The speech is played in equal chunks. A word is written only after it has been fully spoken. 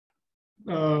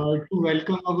to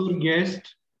welcome our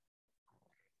guest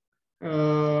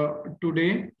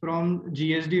today from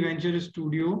GSD Venture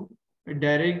Studio,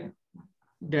 Derek,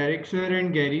 Derek sir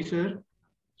and Gary sir.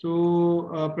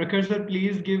 So, Prakhar sir,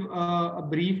 please give a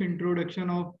brief introduction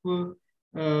of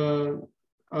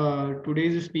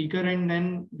today's speaker, and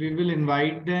then we will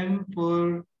invite them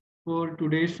for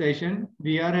today's session.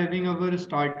 We are having our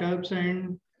startups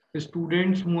and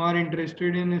students who are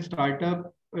interested in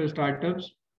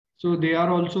startups. So they are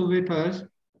also with us,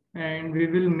 and we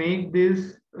will make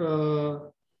this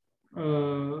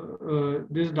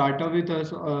data with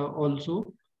us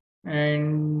also.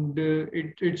 And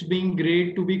it's been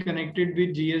great to be connected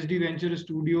with GSD Venture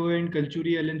Studio and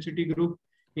Kalchuri LNCT Group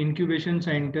Incubation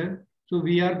Center. So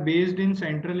we are based in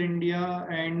Central India,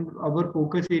 and our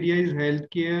focus area is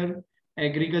healthcare,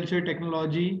 agriculture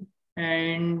technology,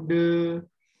 and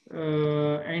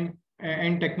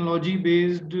technology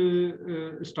based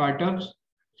startups.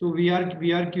 So we are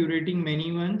curating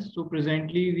many ones. So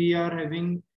presently we are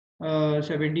having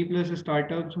 70 plus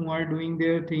startups who are doing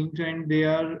their things, and they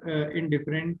are in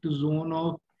different zone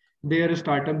of their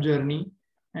startup journey.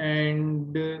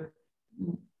 And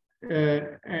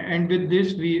with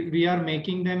this we are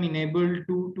making them enabled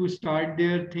to start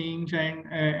their things,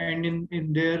 and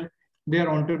in their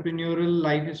entrepreneurial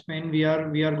lifespan we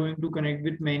are going to connect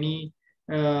with many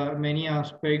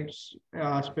aspects.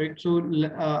 So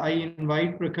I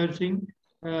invite Prakhar Singh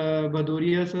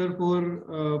Bhadoria sir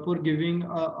for giving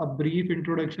a brief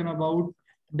introduction about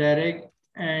Derek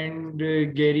and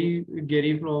Gary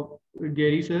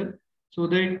sir, so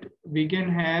that we can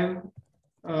have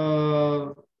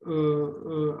our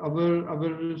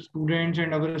students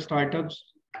and our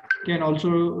startups can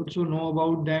also know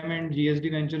about them and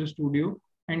GSD Venture Studio,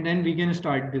 and then we can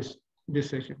start this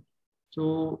session.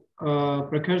 So,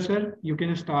 Prakhar sir, you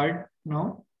can start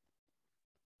now.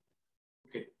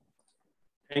 Okay.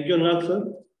 Thank you, Anurag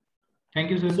sir. Thank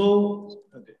you, sir.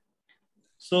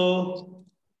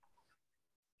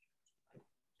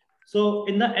 So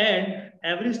in the end,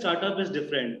 every startup is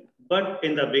different, but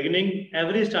in the beginning,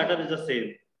 every startup is the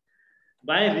same.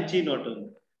 By Richie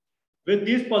Norton. With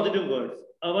these positive words,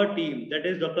 our team, that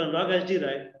is Dr. Anurag S.D.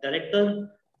 Rai, Director,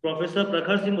 Professor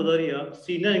Prakhar Singh Bhadoria,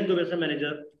 Senior Incubation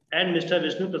Manager, and Mr.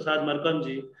 Vishnu Prasad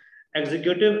Markamji,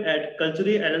 Executive at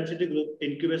Kalchuri LNCT Group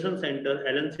Incubation Center,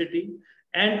 LNCT,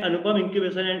 and Anupam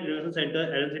Incubation and Innovation Center,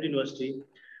 LNCT University,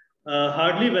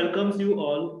 hardly welcomes you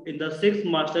all in the 6th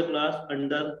masterclass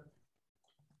under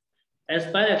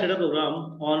Aspire Accelerator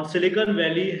program on Silicon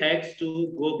Valley hacks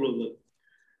to go global.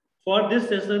 For this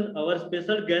session, our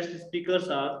special guest speakers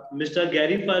are Mr.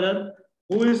 Gary Fowler,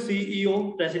 who is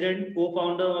CEO, President,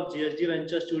 Co-founder of GSD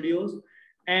Venture Studios,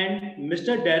 and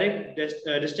Mr. Derek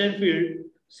Distenfield,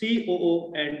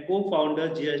 COO and Co-founder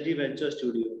GSD Venture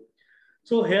Studio.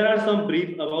 So here are some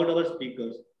brief about our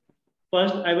speakers.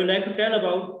 First, I would like to tell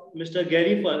about Mr.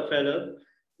 Gary Fowler.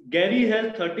 Gary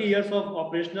has 30 years of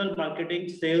operational marketing,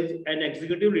 sales, and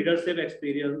executive leadership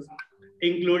experience,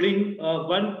 including a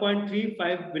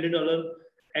 $1.35 billion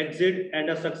exit and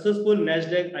a successful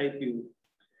NASDAQ IPO.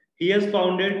 He has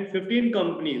founded 15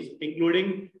 companies,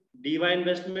 including Diva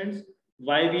Investments,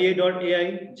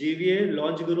 YVA.ai, GVA,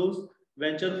 Launch Gurus,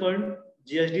 Venture Fund,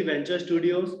 GSD Venture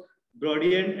Studios,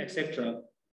 Brodient, etc.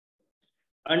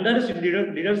 Under his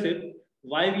leadership,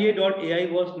 YVA.ai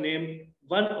was named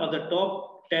one of the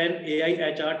top 10 AI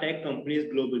HR tech companies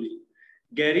globally.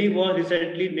 Gary was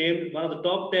recently named one of the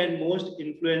top 10 most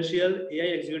influential AI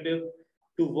executives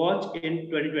to watch in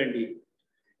 2020.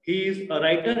 He is a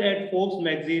writer at Forbes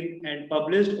magazine and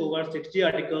published over 60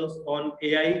 articles on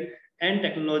AI and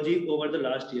technology over the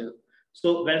last year.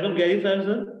 So welcome, Gary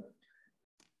sir.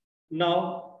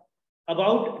 Now,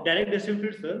 about Derek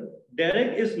Distenfield, sir.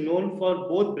 Derek is known for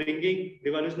both bringing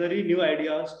revolutionary new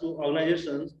ideas to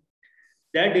organizations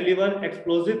that deliver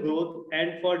explosive growth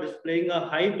and for displaying a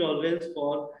high tolerance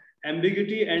for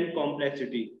ambiguity and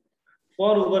complexity.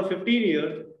 For over 15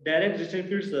 years, Derek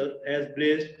Distenfield, sir, has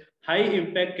blazed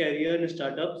high-impact career in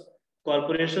startups,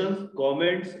 corporations,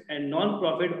 governments, and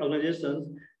non-profit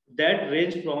organizations that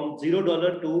range from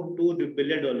 $0 to $2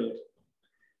 billion.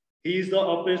 He is the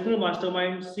operational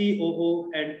mastermind,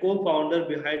 COO, and co-founder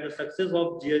behind the success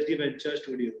of GSD Venture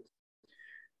Studios.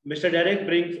 Mr. Derek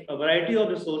brings a variety of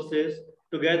resources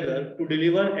together to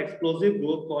deliver explosive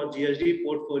growth for GSD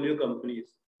portfolio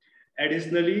companies.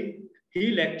 Additionally,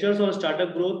 he lectures on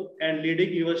startup growth and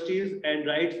leading universities and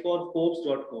writes for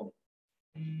Forbes.com.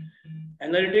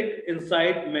 Analytic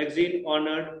Insight magazine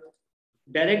honored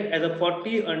Derek as a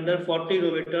 40 under 40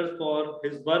 innovators for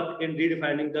his work in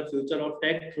redefining the future of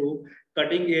tech through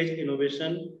cutting edge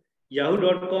innovation.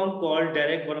 Yahoo.com called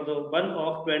Derek one of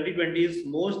 2020's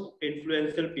most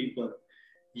influential people.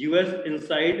 US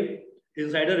Insider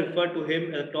referred to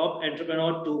him as a top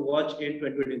entrepreneur to watch in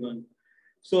 2021.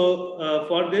 So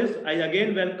for this, I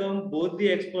again welcome both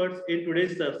the experts in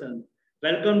today's session.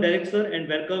 Welcome Derek sir and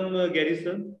welcome Gary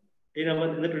sir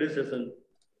in the today's session.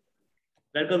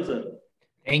 Welcome sir.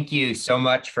 Thank you so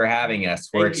much for having us.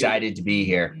 We're excited to be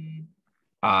here.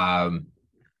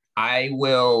 I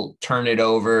will turn it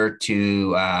over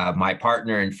to my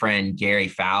partner and friend, Gary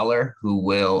Fowler, who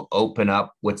will open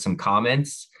up with some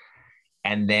comments.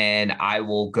 And then I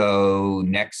will go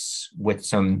next with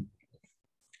some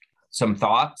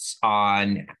thoughts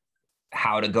on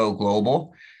how to go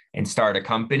global and start a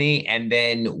company. And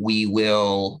then we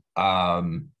will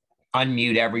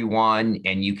unmute everyone,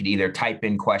 and you could either type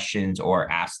in questions or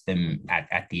ask them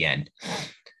at the end.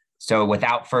 So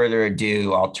without further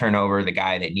ado, I'll turn over the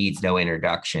guy that needs no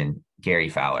introduction, Gary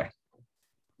Fowler.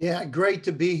 Yeah, great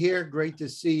to be here. Great to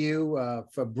see you.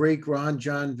 Fabrik,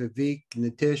 Ranjan, Vivek,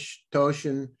 Nitish,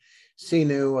 Toshin,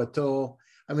 Sinu, Atul.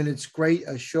 I mean, it's great,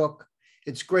 Ashok.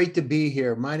 It's great to be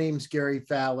here. My name's Gary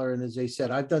Fowler. And as I said,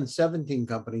 I've done 17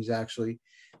 companies actually.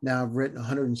 Now I've written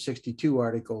 162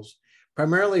 articles,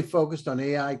 primarily focused on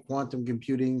AI, quantum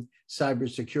computing,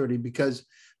 cybersecurity, because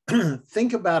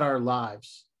think about our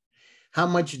lives. How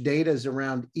much data is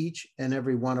around each and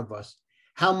every one of us?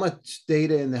 How much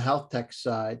data in the health tech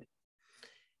side?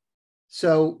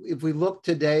 So if we look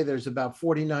today, there's about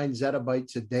 49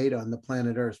 zettabytes of data on the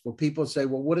planet Earth. Well, people say,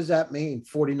 well, what does that mean,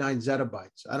 49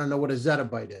 zettabytes? I don't know what a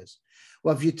zettabyte is.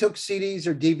 Well, if you took CDs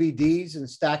or DVDs and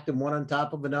stacked them one on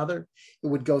top of another, it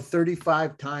would go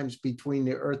 35 times between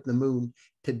the Earth and the moon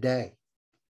today.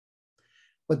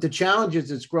 But the challenge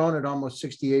is it's grown at almost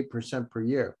 68% per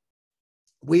year.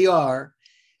 We are,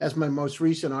 as my most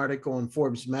recent article in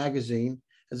Forbes magazine,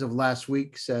 as of last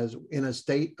week says, in a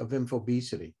state of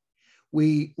infobesity.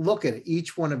 We look at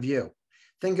each one of you.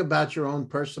 Think about your own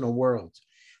personal worlds.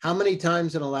 How many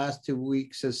times in the last 2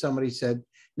 weeks has somebody said,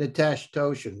 Nitesh,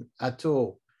 Toshin,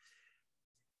 Atul,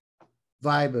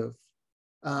 Vaibhav,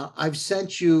 I've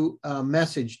sent you a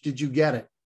message. Did you get it?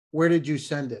 Where did you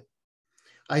send it?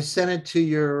 I sent it to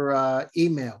your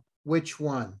email. Which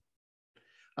one?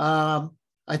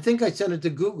 I think I sent it to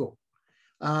Google.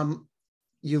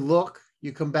 You look,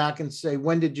 you come back and say,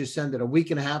 when did you send it? A week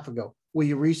and a half ago. Will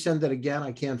you resend it again?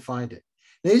 I can't find it.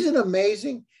 Now, isn't it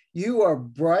amazing? You are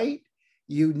bright,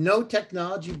 you know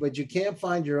technology, but you can't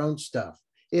find your own stuff.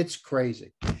 It's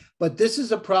crazy. But this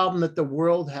is a problem that the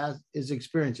world is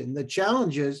experiencing. The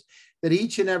challenge is that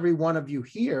each and every one of you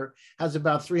here has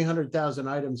about 300,000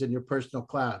 items in your personal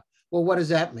cloud. Well, what does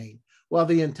that mean? Well,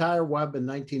 the entire web in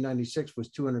 1996 was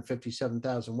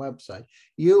 257,000 websites.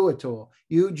 You, Atul,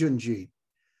 you, Junjit,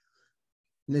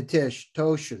 Nitish,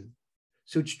 Toshin,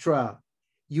 Suchitra,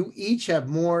 you each have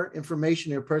more information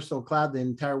in your personal cloud than the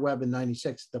entire web in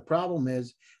 96. The problem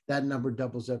is that number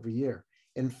doubles every year.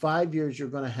 In 5 years, you're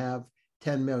going to have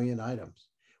 10 million items.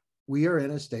 We are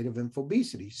in a state of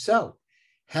infobesity. So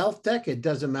health tech, it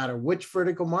doesn't matter which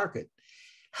vertical market.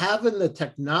 Having the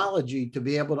technology to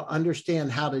be able to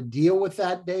understand how to deal with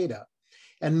that data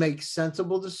and make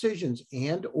sensible decisions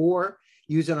and or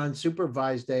use an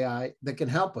unsupervised AI that can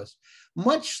help us,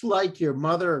 much like your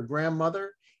mother or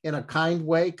grandmother, in a kind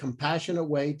way, compassionate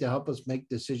way to help us make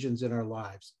decisions in our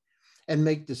lives and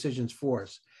make decisions for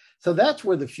us. So that's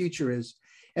where the future is.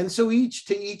 And so each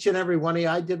and every one of you,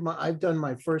 I've done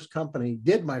my first company,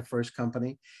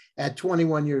 at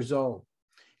 21 years old.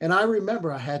 And I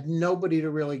remember I had nobody to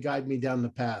really guide me down the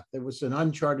path. It was an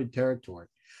uncharted territory.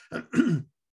 And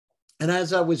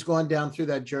as I was going down through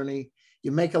that journey,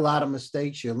 you make a lot of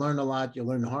mistakes, you learn a lot, you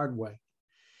learn the hard way.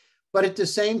 But at the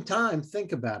same time,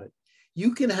 think about it.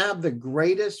 You can have the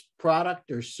greatest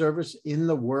product or service in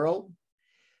the world.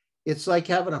 It's like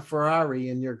having a Ferrari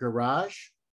in your garage.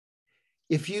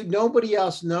 If nobody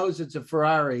else knows it's a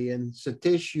Ferrari, and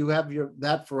Satish, you have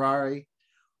that Ferrari,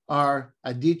 or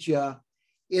Aditya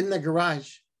in the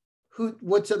garage,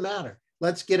 what's the matter?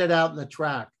 Let's get it out in the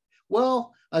track.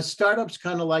 Well, a startup's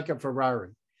kind of like a Ferrari.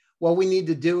 What we need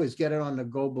to do is get it on the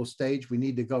global stage. We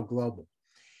need to go global.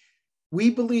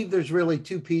 We believe there's really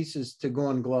two pieces to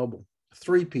going global,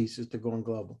 three pieces to going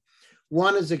global.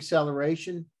 One is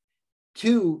acceleration,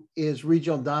 two is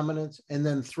regional dominance, and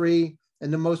then three,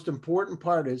 and the most important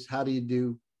part is how do you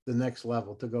do the next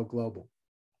level to go global?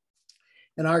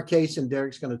 In our case, and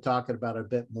Derek's going to talk about it a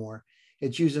bit more,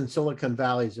 it's using Silicon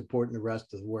Valley as supporting the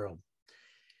rest of the world.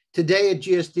 Today at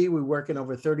GSD, we work in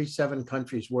over 37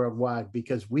 countries worldwide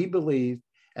because we believe,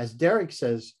 as Derek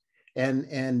says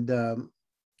and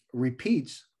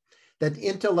repeats, that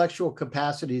intellectual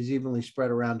capacity is evenly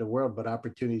spread around the world, but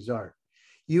opportunities aren't.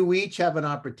 You each have an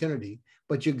opportunity,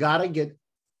 but you got to get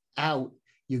out.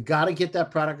 You got to get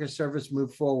that product or service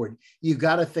move forward. You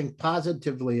got to think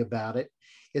positively about it.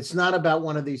 It's not about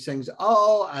one of these things.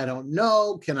 Oh, I don't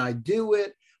know. Can I do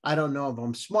it? I don't know if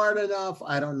I'm smart enough.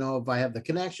 I don't know if I have the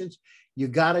connections. You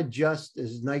got to just,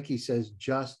 as Nike says,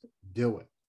 just do it.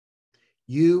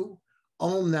 You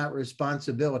own that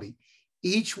responsibility.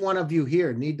 Each one of you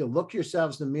here need to look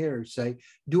yourselves in the mirror and say,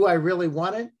 do I really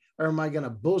want it? Or am I going to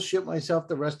bullshit myself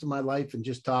the rest of my life and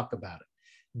just talk about it?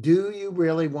 Do you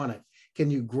really want it? Can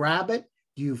you grab it?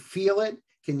 Do you feel it?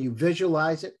 Can you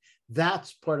visualize it?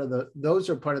 That's those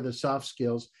are part of the soft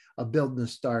skills of building a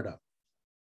startup.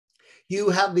 You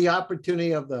have the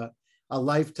opportunity of a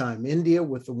lifetime. India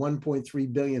with the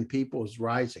 1.3 billion people is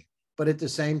rising. But at the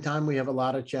same time, we have a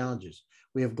lot of challenges.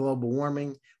 We have global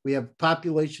warming. We have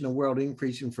population of the world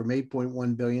increasing from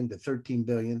 8.1 billion to 13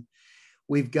 billion.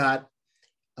 We've got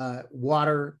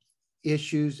water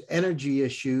issues, energy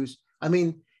issues. I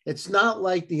mean, it's not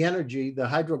like the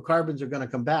hydrocarbons are going to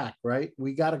come back, right?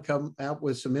 We got to come out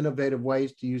with some innovative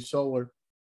ways to use solar,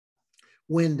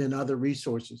 wind, and other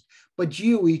resources. But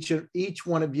each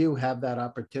one of you have that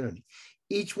opportunity.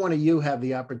 Each one of you have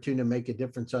the opportunity to make a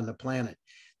difference on the planet.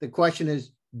 The question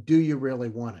is, do you really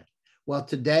want it? Well,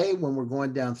 today, when we're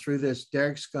going down through this,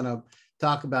 Derek's going to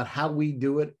talk about how we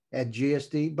do it at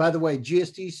GSD. By the way,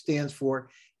 GSD stands for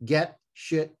Get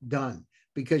Shit Done,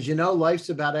 because life's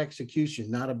about execution,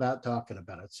 not about talking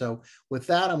about it. So with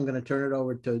that, I'm going to turn it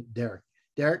over to Derek.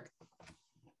 Derek?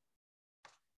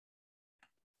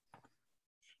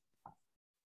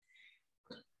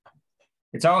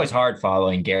 It's always hard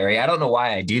following Gary. I don't know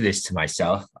why I do this to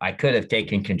myself. I could have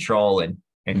taken control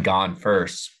and gone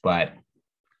first, but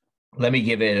let me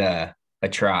give it a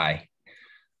try.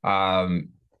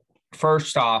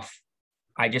 First off,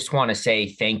 I just want to say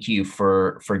thank you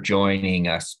for joining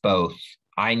us both.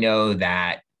 I know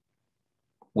that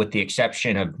with the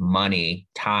exception of money,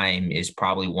 time is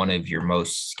probably one of your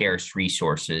most scarce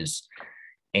resources.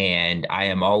 And I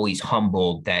am always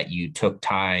humbled that you took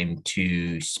time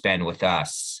to spend with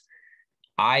us.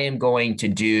 I am going to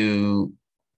do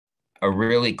a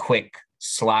really quick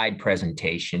slide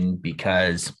presentation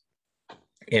because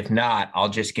if not, I'll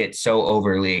just get so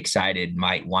overly excited,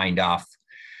 might wind off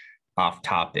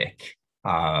topic.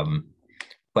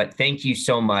 But thank you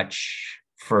so much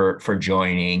for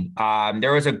joining.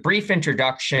 There was a brief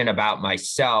introduction about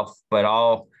myself, but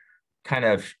I'll kind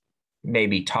of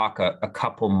maybe talk a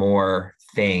couple more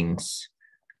things.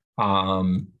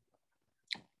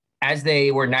 As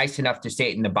they were nice enough to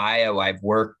state in the bio, I've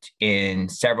worked in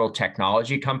several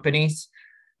technology companies,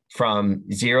 from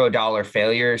 $0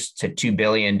 failures to $2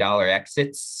 billion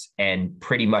exits, and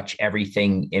pretty much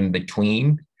everything in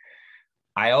between.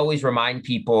 I always remind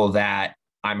people that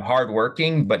I'm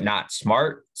hardworking, but not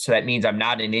smart. So that means I'm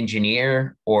not an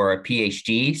engineer or a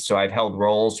PhD. So I've held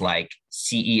roles like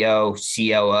CEO,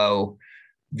 COO,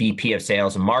 VP of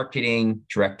sales and marketing,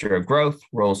 director of growth,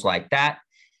 roles like that.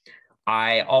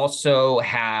 I also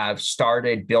have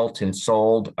started, built, and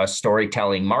sold a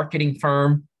storytelling marketing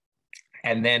firm.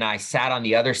 And then I sat on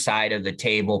the other side of the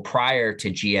table prior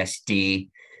to GSD,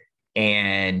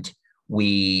 and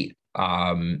we,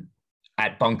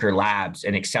 at Bunker Labs,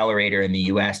 an accelerator in the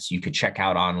US you could check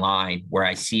out online, where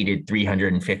I seeded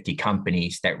 350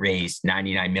 companies that raised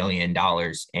 $99 million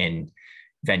in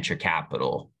venture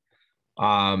capital.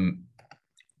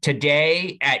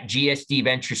 Today at GSD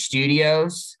Venture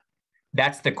Studios,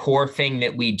 that's the core thing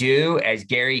that we do. As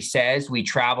Gary says, we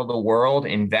travel the world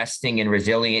investing in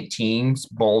resilient teams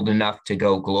bold enough to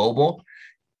go global.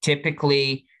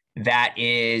 Typically, that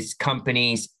is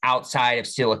companies outside of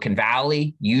Silicon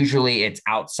Valley. Usually it's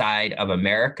outside of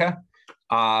America.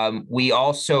 We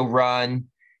also run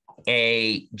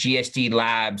a GSD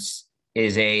Labs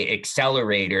is a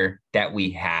accelerator that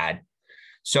we had.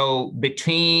 So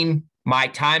between my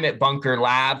time at Bunker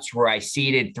Labs, where I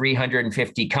seeded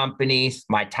 350 companies,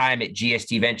 my time at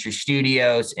GSD Venture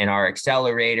Studios and our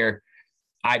accelerator,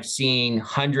 I've seen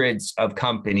hundreds of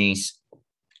companies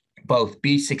both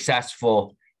be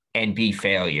successful and be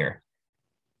fail.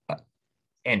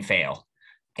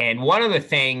 And one of the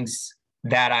things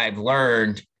that I've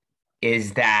learned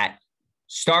is that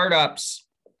startups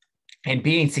and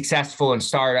being successful in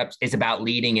startups is about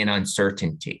leading in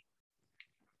uncertainty.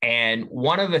 And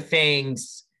one of the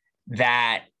things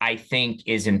that I think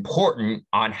is important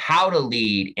on how to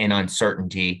lead in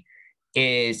uncertainty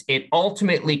is it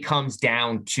ultimately comes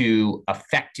down to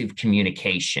effective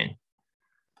communication.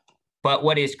 But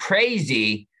what is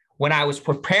crazy, when I was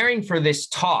preparing for this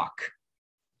talk,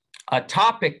 a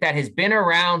topic that has been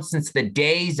around since the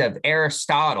days of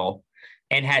Aristotle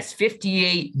and has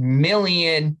 58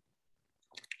 million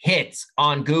hits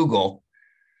on Google,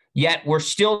 yet we're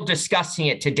still discussing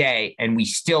it today and we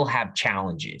still have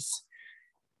challenges.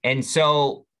 And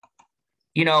so,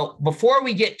 before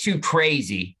we get too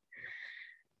crazy,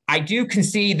 I do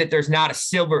concede that there's not a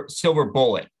silver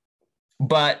bullet.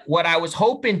 But what I was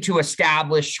hoping to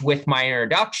establish with my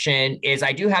introduction is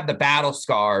I do have the battle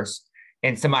scars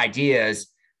and some ideas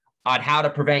on how to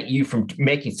prevent you from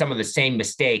making some of the same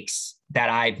mistakes that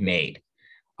I've made.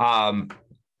 And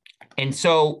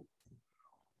so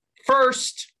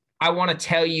first, I want to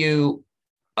tell you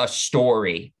a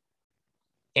story.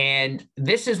 And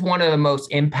this is one of the most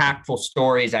impactful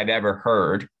stories I've ever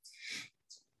heard.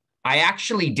 I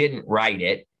actually didn't write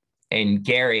it. And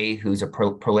Gary, who's a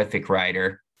prolific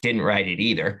writer, didn't write it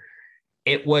either.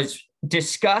 It was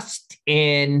discussed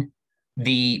in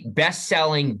the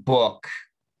best-selling book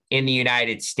in the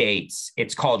United States.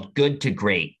 It's called Good to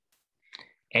Great.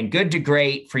 And Good to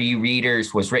Great, for you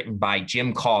readers, was written by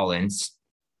Jim Collins.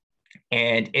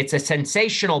 And it's a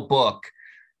sensational book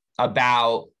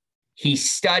about, he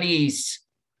studies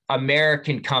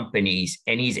American companies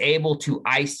and he's able to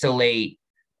isolate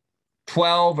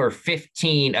 12 or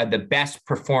 15 of the best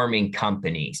performing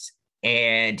companies.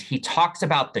 And he talks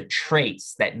about the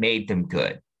traits that made them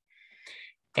good.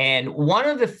 And one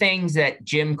of the things that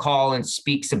Jim Collins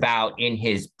speaks about in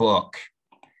his book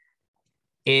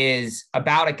is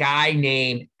about a guy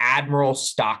named Admiral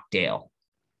Stockdale.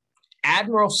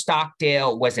 Admiral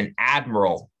Stockdale was an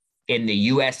admiral in the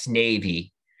U.S.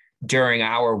 Navy during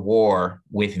our war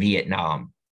with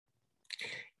Vietnam.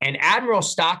 And Admiral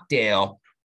Stockdale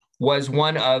was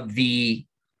one of the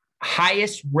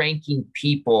highest ranking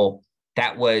people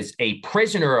that was a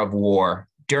prisoner of war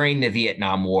during the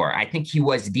Vietnam War. I think he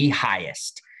was the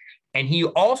highest. And he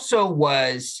also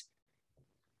was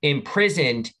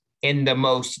imprisoned in the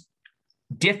most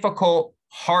difficult,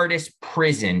 hardest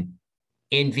prison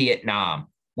in Vietnam,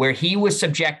 where he was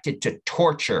subjected to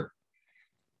torture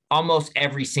almost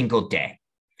every single day.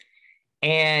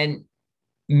 And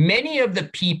many of the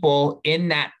people in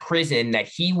that prison that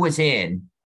he was in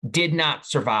did not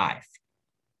survive,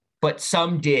 but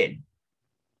some did.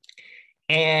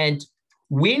 And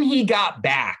when he got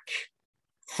back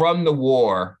from the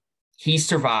war, he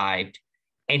survived,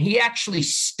 and he actually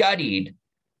studied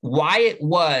why it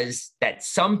was that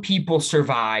some people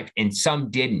survived and some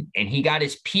didn't. And he got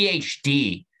his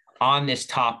PhD on this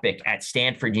topic at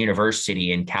Stanford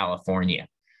University in California.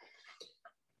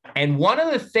 And one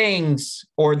of the things,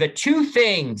 or the two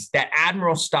things that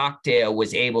Admiral Stockdale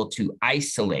was able to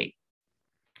isolate,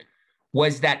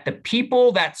 was that the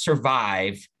people that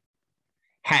survived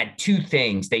had two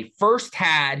things. They first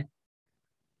had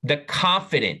the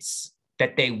confidence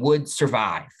that they would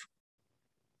survive,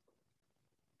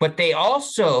 but they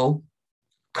also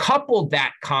coupled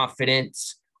that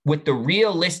confidence with the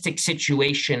realistic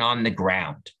situation on the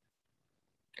ground.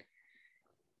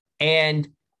 And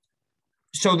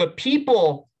so the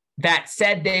people that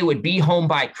said they would be home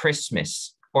by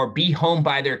Christmas or be home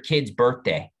by their kid's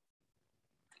birthday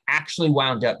actually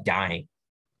wound up dying.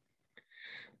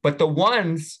 But the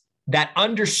ones that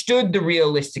understood the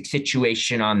realistic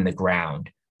situation on the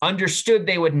ground, understood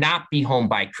they would not be home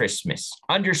by Christmas,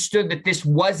 understood that this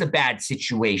was a bad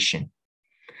situation,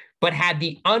 but had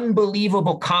the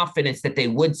unbelievable confidence that they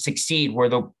would succeed, were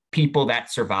the people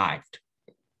that survived.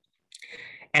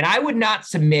 And I would not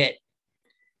submit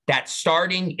that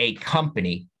starting a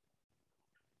company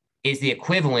is the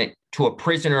equivalent to a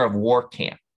prisoner of war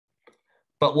camp.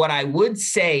 But what I would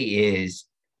say is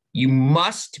you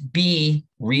must be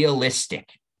realistic.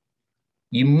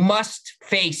 You must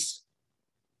face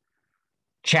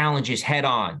challenges head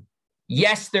on.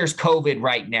 Yes, there's COVID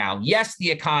right now. Yes, the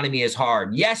economy is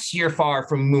hard. Yes, you're far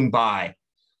from Mumbai.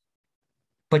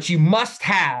 But you must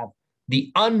have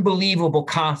the unbelievable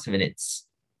confidence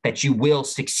that you will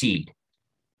succeed.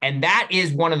 And that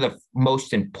is one of the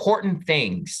most important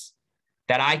things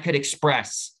that I could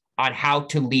express on how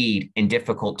to lead in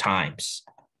difficult times.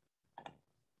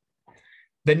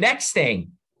 The next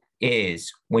thing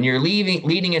is when you're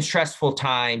leading in stressful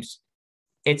times,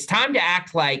 it's time to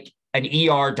act like an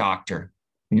ER doctor,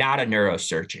 not a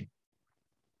neurosurgeon.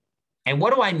 And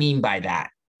what do I mean by that?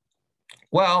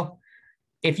 Well,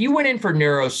 if you went in for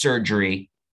neurosurgery,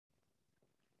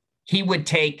 he would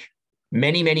take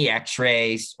many, many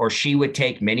x-rays, or she would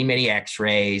take many, many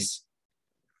x-rays.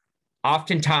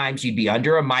 Oftentimes you'd be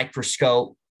under a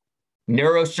microscope.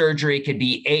 Neurosurgery could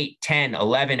be 8, 10,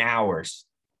 11 hours.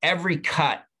 Every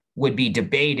cut would be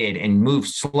debated and moved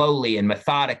slowly and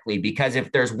methodically, because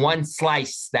if there's one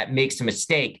slice that makes a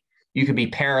mistake, you could be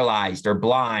paralyzed or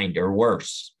blind or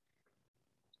worse.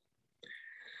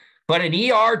 But an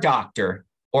ER doctor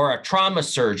or a trauma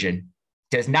surgeon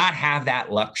does not have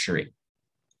that luxury.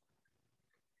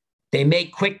 They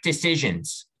make quick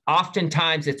decisions.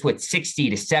 Oftentimes it's with 60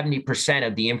 to 70%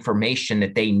 of the information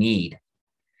that they need.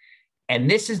 And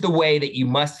this is the way that you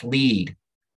must lead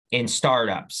in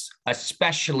startups,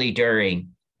 especially during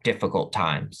difficult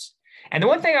times. And the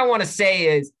one thing I want to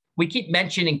say is, we keep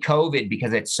mentioning COVID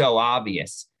because it's so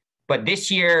obvious, but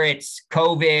this year it's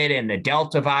COVID and the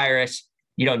Delta virus.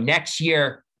 Next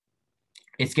year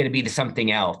it's going to be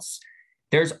something else.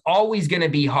 There's always going to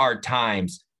be hard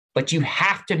times, but you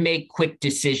have to make quick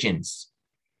decisions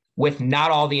with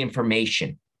not all the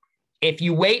information. If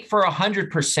you wait for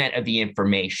 100% of the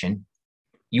information,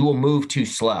 you will move too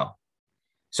slow.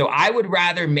 So I would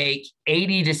rather make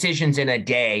 80 decisions in a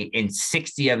day and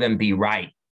 60 of them be right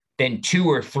than 2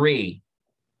 or 3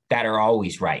 that are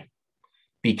always right.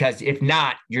 Because if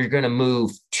not, you're going to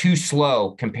move too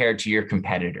slow compared to your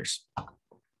competitors.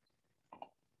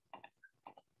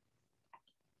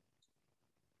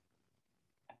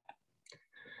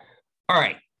 All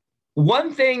right.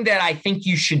 One thing that I think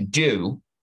you should do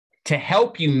to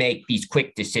help you make these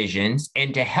quick decisions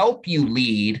and to help you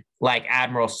lead like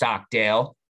Admiral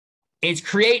Stockdale is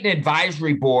create an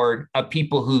advisory board of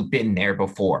people who've been there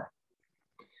before.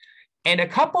 And a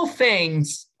couple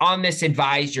things on this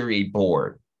advisory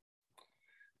board.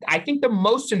 I think the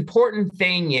most important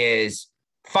thing is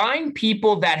find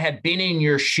people that have been in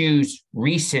your shoes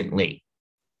recently.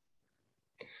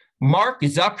 Mark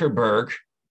Zuckerberg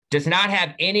does not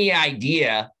have any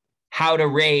idea how to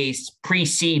raise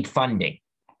pre-seed funding.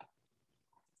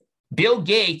 Bill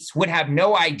Gates would have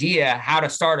no idea how to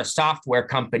start a software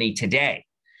company today.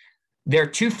 They're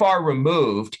too far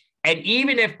removed. And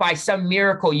even if by some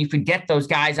miracle you could get those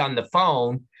guys on the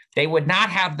phone, they would not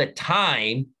have the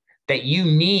time that you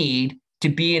need to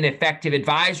be an effective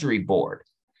advisory board.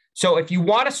 So if you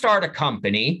want to start a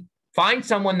company, find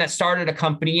someone that started a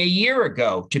company a year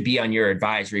ago to be on your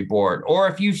advisory board. Or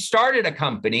if you started a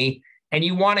company and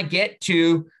you want to get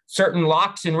to certain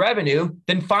locks in revenue,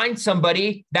 then find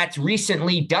somebody that's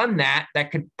recently done that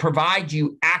could provide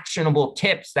you actionable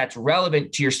tips that's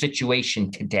relevant to your situation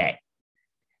today.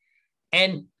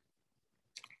 And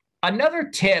another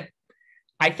tip,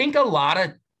 I think a lot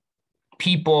of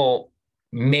people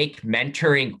make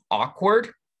mentoring awkward.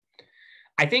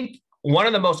 I think one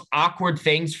of the most awkward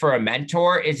things for a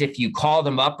mentor is if you call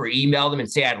them up or email them and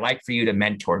say, I'd like for you to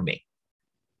mentor me.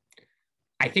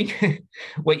 I think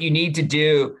what you need to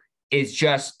do is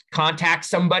just contact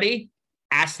somebody,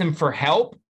 ask them for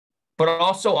help, but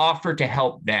also offer to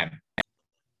help them.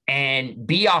 And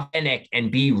be authentic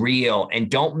and be real, and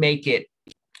don't make it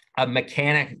a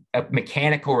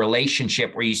mechanical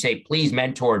relationship where you say, please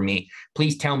mentor me,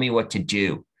 please tell me what to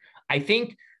do. I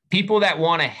think people that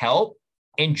want to help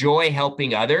enjoy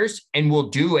helping others and will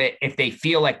do it if they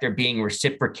feel like they're being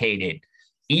reciprocated,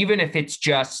 even if it's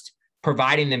just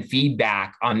providing them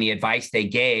feedback on the advice they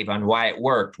gave on why it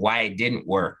worked, why it didn't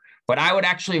work. But I would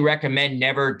actually recommend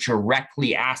never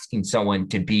directly asking someone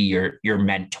to be your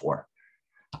mentor.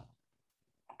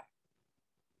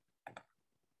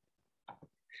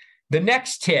 The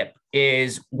next tip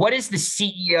is, what is the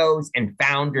CEO's and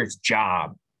founder's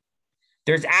job?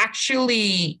 There's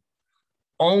actually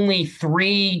only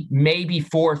 3, maybe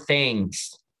 4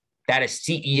 things that a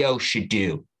CEO should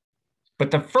do.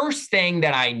 But the first thing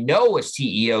that I know a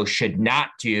CEO should not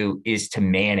do is to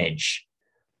manage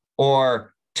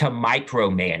or to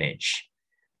micromanage.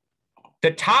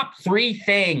 The top 3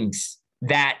 things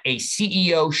that a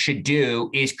CEO should do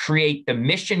is create the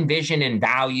mission, vision, and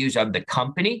values of the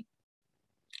company.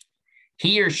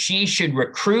 He or she should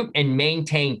recruit and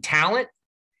maintain talent.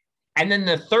 And then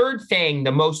the third thing,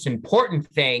 the most important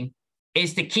thing,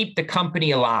 is to keep the company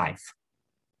alive.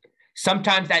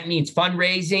 Sometimes that means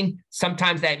fundraising.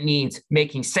 Sometimes that means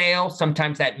making sales.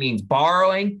 Sometimes that means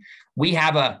borrowing. We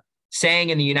have a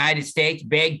saying in the United States,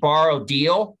 beg, borrow,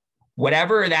 deal.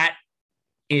 Whatever that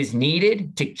is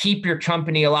needed to keep your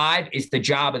company alive is the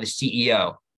job of the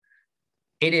CEO.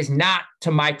 It is not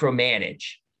to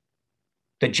micromanage.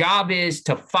 The job is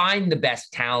to find the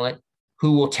best talent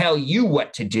who will tell you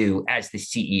what to do as the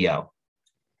CEO.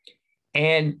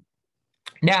 And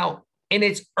now, in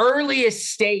its earliest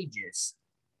stages,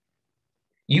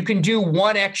 you can do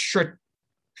one extra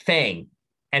thing,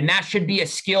 and that should be a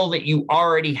skill that you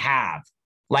already have.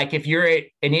 Like if you're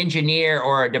an engineer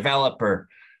or a developer,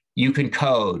 you can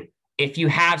code. If you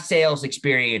have sales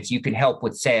experience, you can help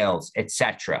with sales,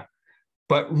 etc.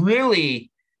 But really,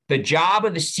 the job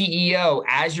of the CEO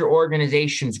as your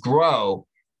organizations grow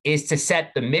is to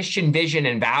set the mission, vision,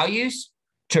 and values,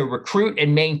 to recruit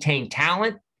and maintain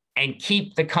talent, and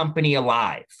keep the company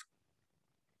alive.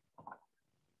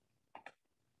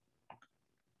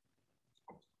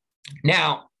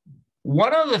 Now,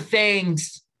 one of the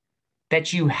things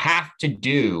that you have to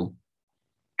do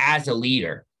as a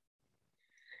leader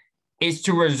is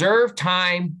to reserve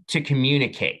time to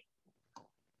communicate.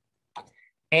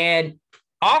 And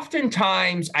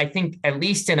oftentimes, I think, at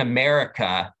least in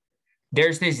America,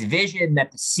 there's this vision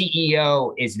that the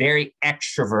CEO is very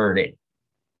extroverted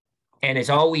and is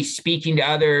always speaking to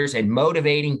others and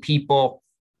motivating people.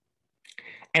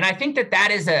 And I think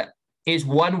that is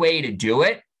one way to do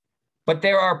it. But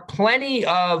there are plenty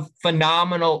of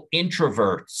phenomenal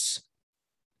introverts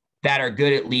that are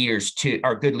good leaders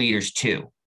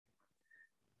too.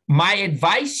 My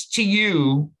advice to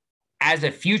you as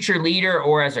a future leader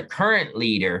or as a current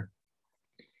leader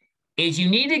is you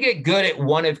need to get good at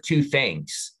one of two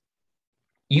things.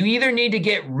 You either need to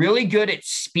get really good at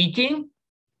speaking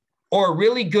or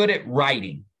really good at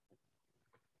writing.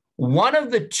 One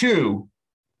of the two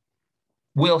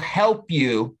will help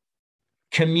you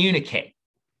communicate.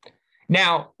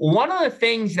 Now, one of the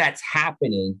things that's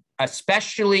happening,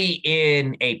 especially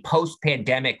in a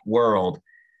post-pandemic world,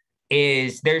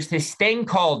 is there's this thing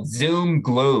called Zoom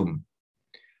gloom,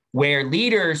 where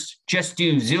leaders just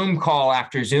do Zoom call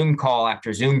after Zoom call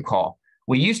after Zoom call.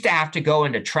 We used to have to go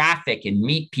into traffic and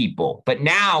meet people, but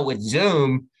now with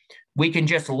Zoom, we can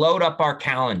just load up our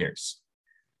calendars.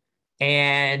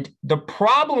 And the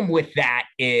problem with that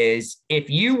is if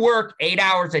you work 8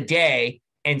 hours a day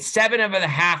and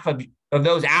 7.5 of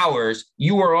those hours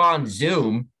you are on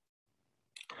Zoom,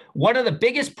 one of the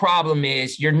biggest problem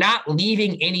is you're not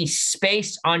leaving any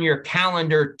space on your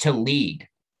calendar to lead.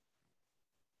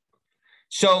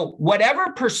 So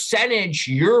whatever percentage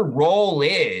your role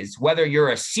is, whether you're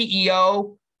a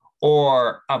CEO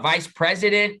or a vice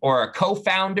president or a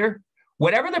co-founder,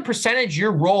 whatever the percentage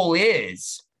your role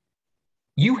is,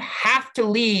 you have to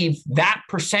leave that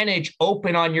percentage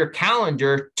open on your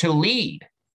calendar to lead.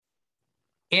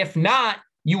 If not,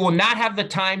 you will not have the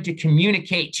time to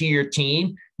communicate to your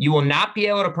team. You will not be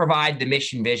able to provide the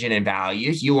mission, vision, and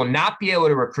values. You will not be able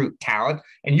to recruit talent,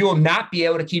 and you will not be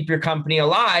able to keep your company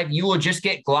alive. You will just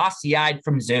get glossy-eyed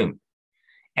from Zoom.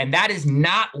 And that is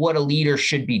not what a leader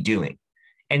should be doing.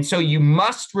 And so you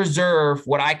must reserve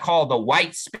what I call the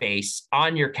white space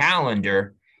on your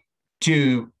calendar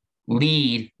to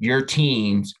lead your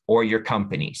teams or your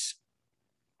companies.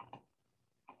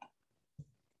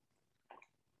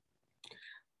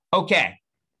 Okay.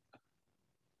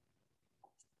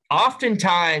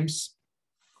 Oftentimes,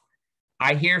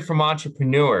 I hear from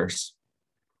entrepreneurs,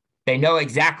 they know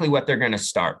exactly what they're going to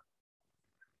start.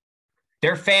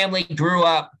 Their family grew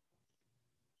up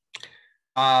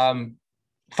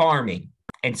farming.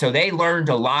 And so they learned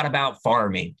a lot about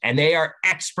farming and they are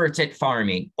experts at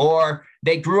farming, or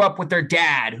they grew up with their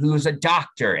dad who's a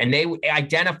doctor and they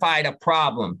identified a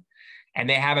problem and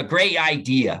they have a great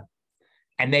idea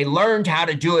and they learned how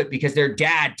to do it because their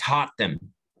dad taught them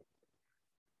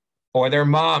or their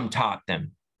mom taught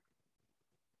them.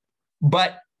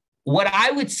 But what I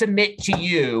would submit to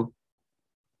you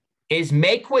is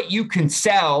make what you can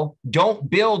sell, don't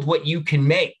build what you can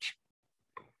make.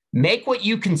 Make what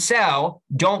you can sell,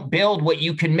 don't build what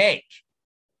you can make.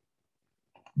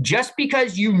 Just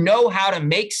because you know how to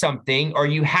make something or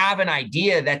you have an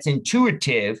idea that's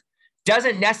intuitive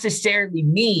doesn't necessarily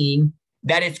mean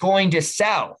that it's going to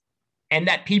sell and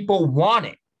that people want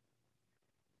it.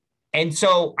 And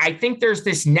so I think there's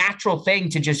this natural thing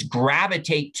to just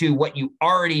gravitate to what you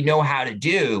already know how to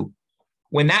do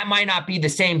when that might not be the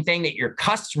same thing that your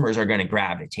customers are going to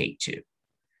gravitate to.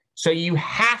 So you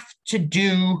have to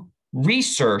do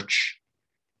research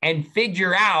and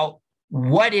figure out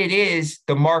what it is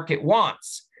the market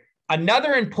wants.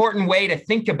 Another important way to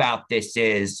think about this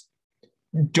is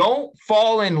don't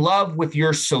fall in love with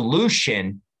your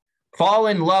solution, fall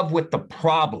in love with the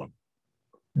problem.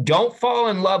 Don't fall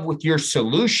in love with your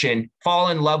solution, fall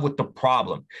in love with the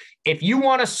problem. If you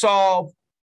want to solve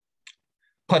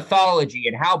pathology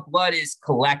and how blood is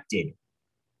collected,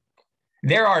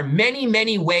 there are many,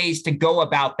 many ways to go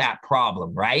about that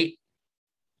problem, right?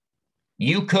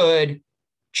 You could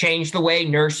change the way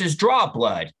nurses draw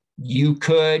blood. You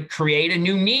could create a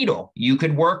new needle. You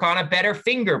could work on a better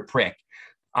finger prick.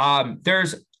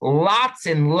 There's lots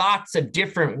and lots of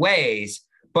different ways,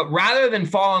 but rather than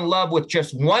fall in love with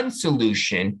just one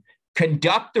solution,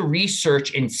 conduct the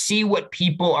research and see what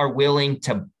people are willing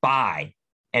to buy.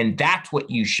 And that's what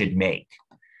you should make.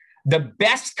 The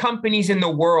best companies in the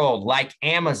world, like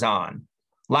Amazon,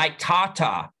 like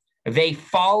Tata, they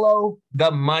follow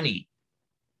the money.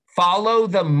 Follow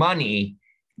the money,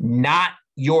 not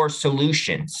your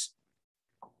solutions.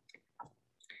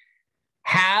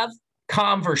 Have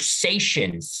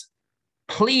conversations.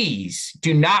 Please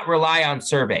do not rely on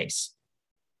surveys.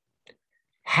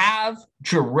 Have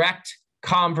direct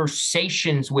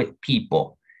conversations with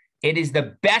people. It is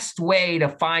the best way to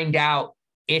find out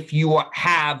if you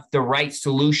have the right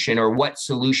solution or what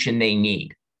solution they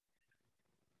need.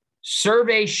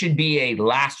 Surveys should be a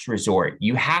last resort.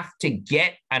 You have to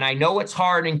get, and I know it's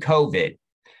hard in COVID.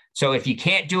 So if you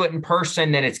can't do it in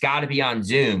person, then it's got to be on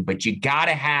Zoom, but you got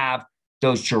to have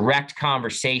those direct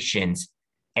conversations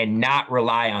and not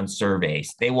rely on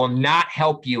surveys. They will not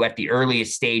help you at the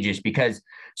earliest stages because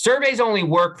surveys only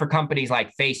work for companies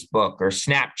like Facebook or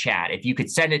Snapchat. If you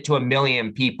could send it to 1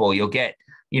 million people, you'll get,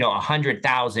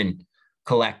 100,000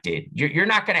 collected. You're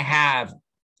not going to have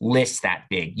lists that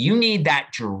big. You need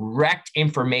that direct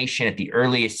information at the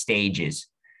earliest stages.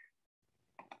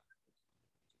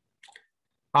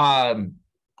 And,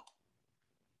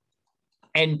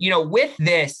 with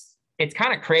this, it's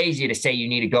kind of crazy to say you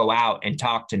need to go out and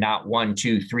talk to not 1,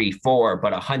 2, 3, 4,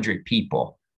 but 100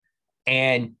 people.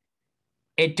 And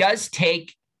it does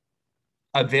take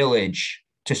a village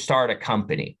to start a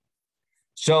company.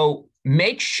 So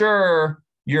make sure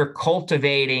you're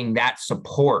cultivating that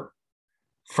support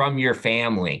from your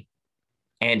family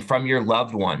and from your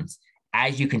loved ones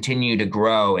as you continue to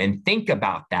grow, and think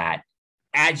about that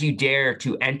as you dare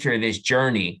to enter this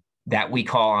journey that we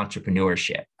call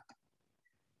entrepreneurship.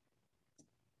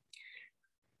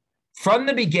 From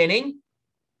the beginning,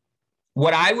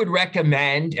 what I would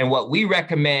recommend and what we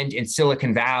recommend in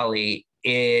Silicon Valley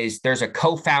is there's a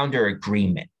co-founder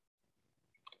agreement.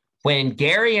 When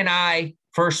Gary and I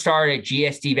first started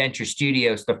GSD Venture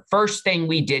Studios, the first thing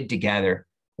we did together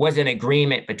was an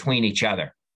agreement between each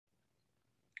other.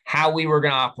 How we were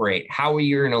going to operate, how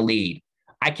we were going to lead.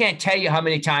 I can't tell you how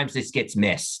many times this gets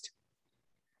missed.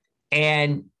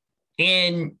 And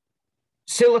in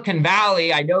Silicon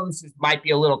Valley, I know this might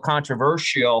be a little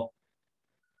controversial.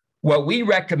 What we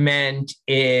recommend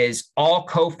is all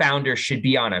co-founders should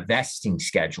be on a vesting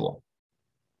schedule.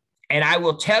 And I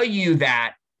will tell you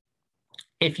that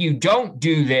if you don't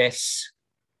do this,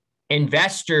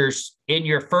 investors in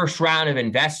your first round of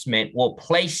investment will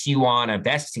place you on a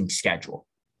vesting schedule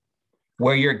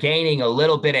where you're gaining a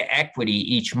little bit of equity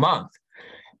each month.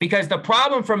 Because the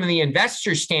problem from the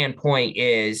investor standpoint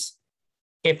is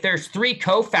if there's 3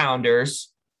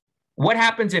 co-founders, what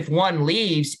happens if one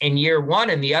leaves in year 1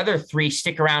 and the other 3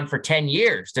 stick around for 10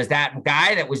 years? Does that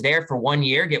guy that was there for 1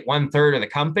 year get 1/3 of the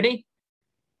company?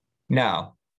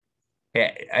 No.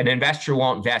 An investor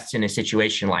won't invest in a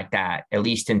situation like that, at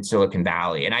least in Silicon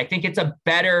Valley. And I think it's a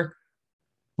better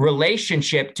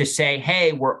relationship to say,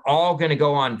 hey, we're all going to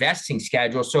go on vesting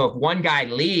schedule. So if one guy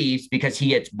leaves because he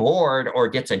gets bored or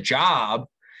gets a job,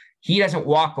 he doesn't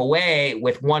walk away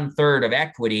with 1/3 of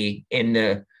equity in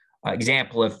the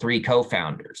example of 3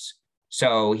 co-founders.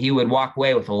 So he would walk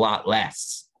away with a lot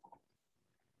less.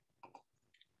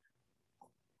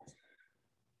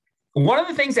 One of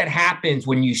the things that happens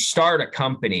when you start a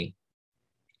company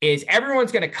is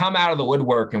everyone's going to come out of the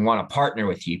woodwork and want to partner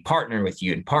with you,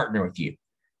 and partner with you.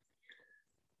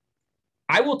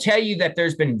 I will tell you that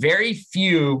there's been very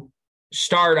few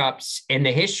startups in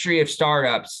the history of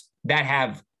startups that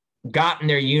have gotten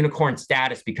their unicorn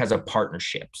status because of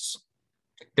partnerships.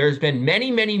 There's been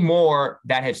many, many more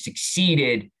that have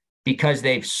succeeded because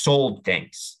they've sold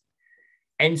things.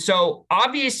 And so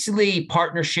obviously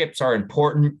partnerships are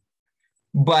important,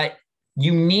 but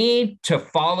you need to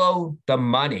follow the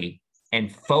money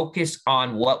and focus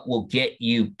on what will get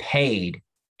you paid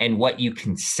and what you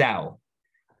can sell.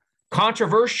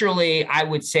 Controversially, I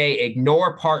would say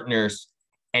ignore partners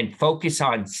and focus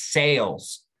on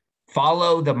sales.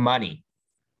 Follow the money.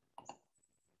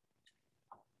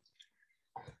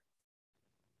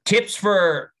 Tips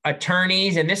for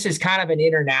attorneys, and this is kind of an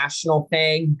international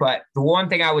thing, but the one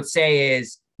thing I would say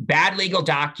is bad legal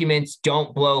documents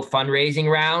don't blow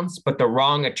fundraising rounds, but the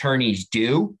wrong attorneys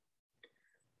do.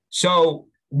 So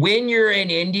when you're in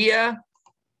India,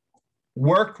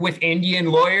 work with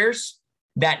Indian lawyers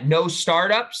that know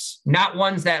startups, not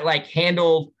ones that like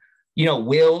handle,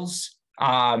 wills,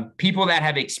 people that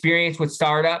have experience with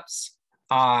startups.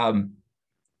 When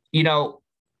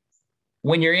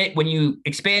you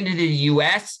expand into the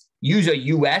US, use a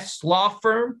US law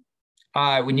firm.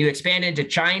 When you expand into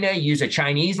China, use a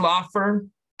Chinese law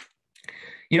firm.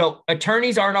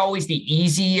 Attorneys aren't always the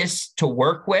easiest to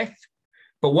work with,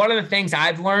 but one of the things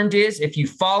I've learned is if you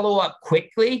follow up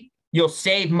quickly you'll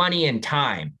save money and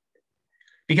time.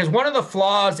 Because one of the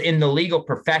flaws in the legal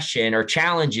profession or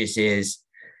challenges is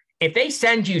if they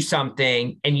send you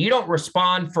something and you don't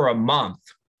respond for a month,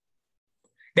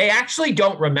 they actually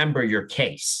don't remember your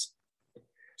case.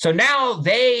 So now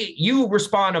you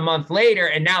respond a month later,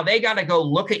 and now they got to go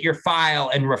look at your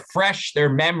file and refresh their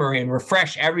memory and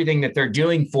refresh everything that they're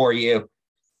doing for you.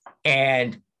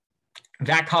 And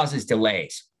that causes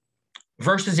delays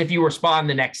versus if you respond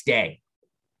the next day.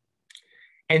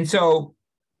 And so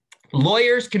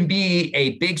lawyers can be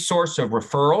a big source of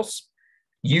referrals.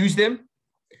 Use them.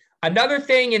 Another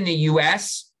thing in the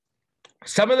US,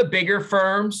 some of the bigger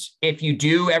firms, if you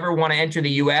do ever want to enter the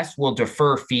US, will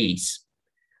defer fees.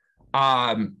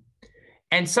 And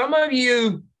some of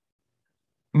you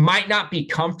might not be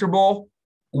comfortable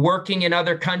working in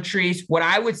other countries. What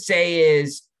I would say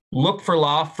is look for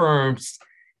law firms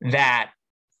that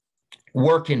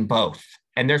work in both.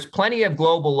 And there's plenty of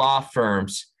global law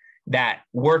firms that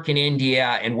work in India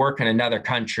and work in another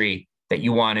country that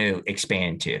you want to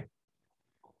expand to.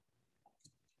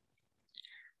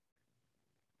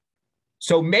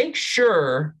 So make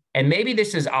sure, and maybe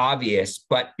this is obvious,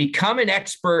 but become an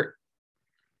expert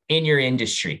in your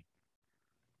industry.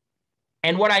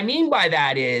 And what I mean by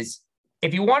that is,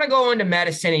 if you want to go into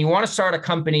medicine and you want to start a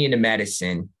company into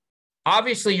medicine,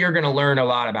 obviously you're going to learn a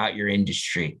lot about your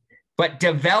industry, but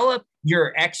develop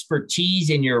your expertise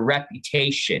and your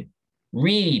reputation.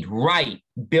 Read, write,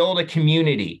 build a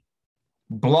community,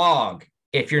 blog.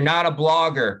 If you're not a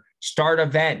blogger, start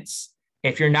events.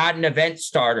 If you're not an event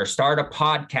starter, start a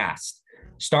podcast,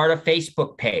 start a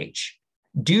Facebook page.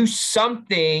 Do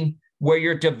something where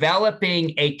you're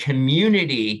developing a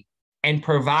community and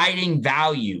providing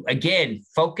value. Again,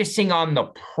 focusing on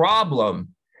the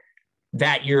problem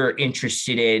that you're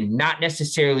interested in, not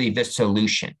necessarily the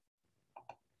solution.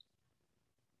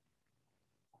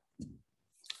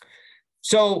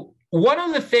 So one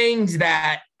of the things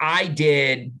that I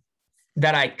did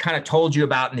that I kind of told you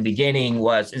about in the beginning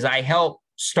is I helped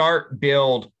start,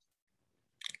 build,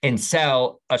 and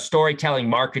sell a storytelling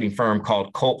marketing firm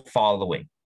called Cult Following.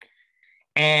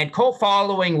 And cult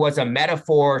following was a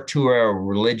metaphor to a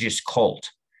religious cult.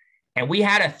 And we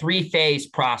had a 3-phase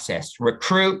process: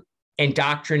 recruit,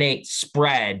 indoctrinate,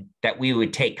 spread, that we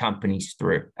would take companies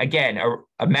through. Again,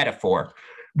 a metaphor.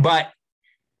 But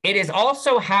it is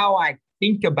also how I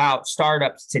think about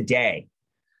startups today.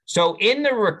 So in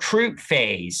the recruit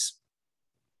phase,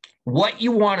 what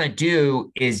you want to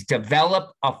do is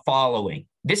develop a following.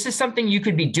 This is something you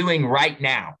could be doing right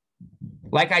now.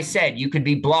 Like I said, you could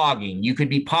be blogging, you could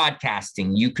be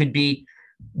podcasting, you could be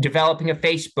developing a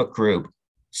Facebook group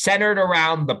centered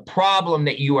around the problem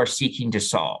that you are seeking to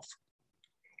solve.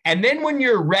 And then when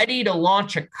you're ready to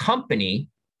launch a company,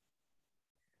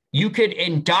 you could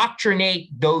indoctrinate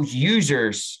those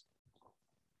users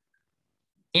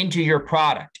into your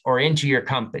product or into your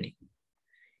company.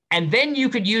 And then you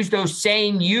could use those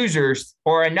same users,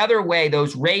 or another way,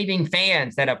 those raving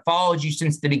fans that have followed you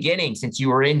since the beginning, since you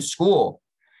were in school,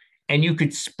 and you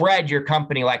could spread your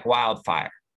company like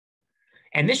wildfire.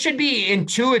 And this should be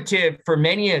intuitive for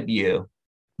many of you.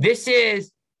 This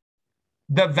is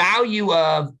the value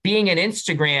of being an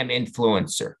Instagram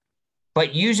influencer,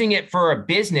 but using it for a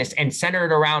business and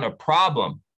centered around a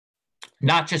problem,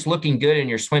 not just looking good in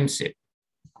your swimsuit.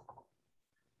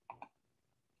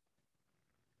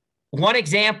 One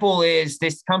example is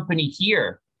this company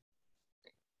here.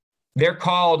 They're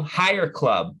called Hire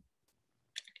Club,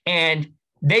 and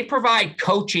they provide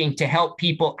coaching to help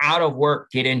people out of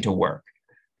work get into work.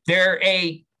 They're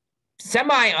a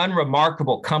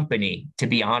semi-unremarkable company, to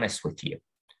be honest with you.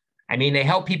 I mean, they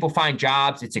help people find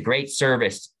jobs. It's a great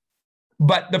service.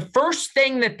 But the first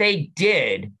thing that they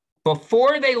did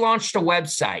before they launched a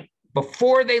website,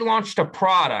 before they launched a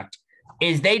product,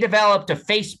 is they developed a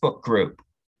Facebook group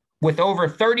with over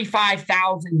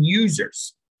 35,000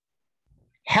 users,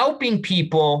 helping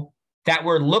people that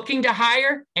were looking to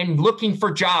hire and looking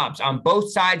for jobs on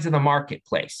both sides of the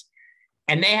marketplace.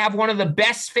 And they have one of the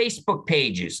best Facebook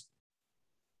pages,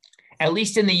 at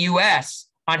least in the US,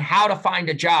 on how to find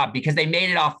a job, because they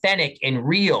made it authentic and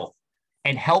real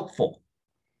and helpful.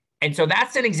 And so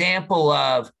that's an example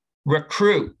of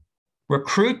recruit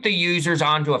the users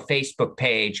onto a Facebook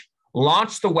page,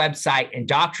 launch the website,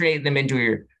 indoctrinate them into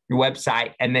your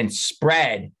website, and then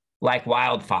spread like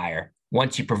wildfire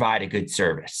once you provide a good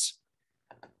service.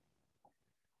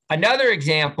 Another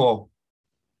example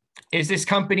is this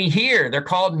company here. They're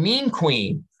called Mean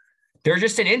Queen. They're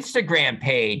just an Instagram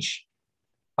page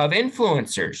of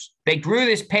influencers. They grew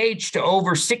this page to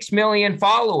over 6 million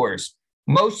followers,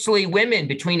 mostly women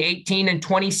between 18 and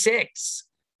 26.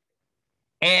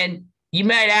 And you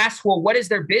might ask, well, what is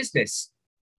their business?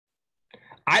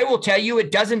 I will tell you,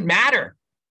 it doesn't matter.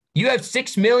 You have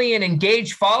 6 million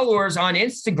engaged followers on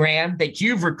Instagram that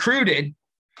you've recruited.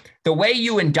 The way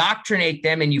you indoctrinate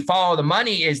them and you follow the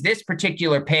money is this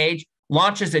particular page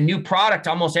launches a new product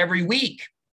almost every week.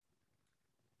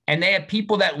 And they have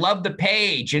people that love the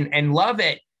page and love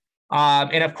it.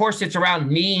 And of course, it's around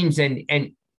memes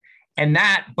and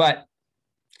that, but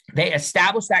they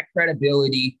establish that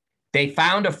credibility. They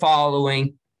found a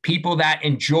following, people that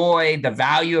enjoy the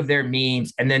value of their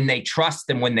memes, and then they trust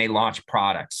them when they launch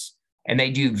products. And they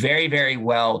do very, very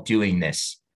well doing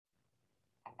this.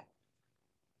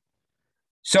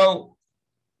 So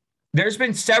there's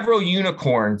been several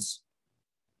unicorns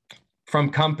from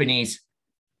companies,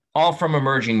 all from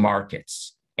emerging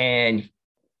markets. And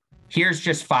here's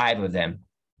just 5 of them.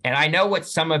 And I know what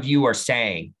some of you are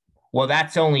saying. Well,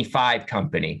 that's only 5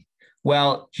 company.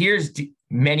 Well, here's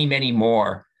many, many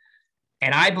more.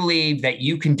 And I believe that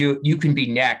you can be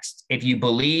next if you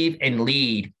believe and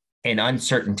lead in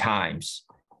uncertain times.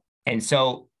 And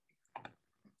so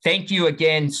thank you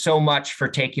again so much for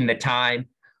taking the time.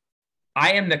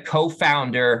 I am the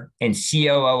co-founder and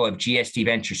COO of GSD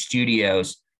Venture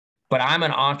Studios, but I'm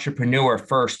an entrepreneur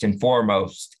first and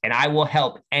foremost, and I will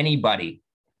help anybody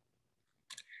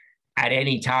at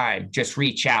any time. Just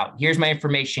reach out. Here's my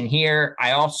information here.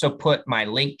 I also put my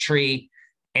link tree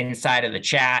inside of the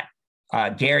chat.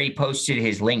 Gary posted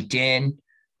his LinkedIn.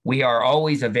 We are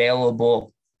always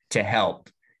available to help.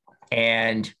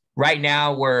 And right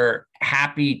now we're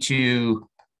happy to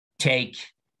take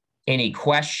any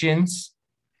questions.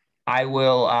 I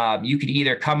will, you could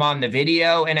either come on the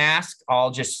video and ask,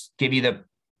 I'll just give you the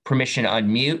permission to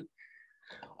unmute,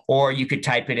 or you could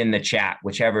type it in the chat,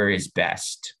 whichever is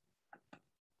best.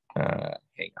 Hang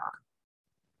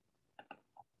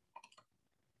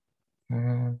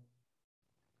on.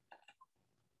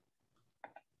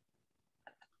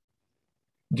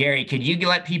 Gary, could you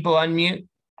let people unmute?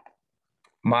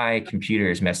 My computer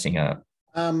is messing up.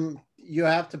 You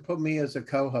have to put me as a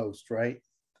co-host, right?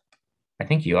 I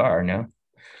think you are, no?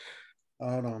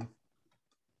 Hold on.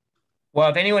 Well,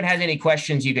 if anyone has any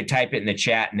questions, you could type it in the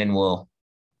chat and then we'll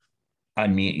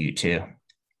unmute you too.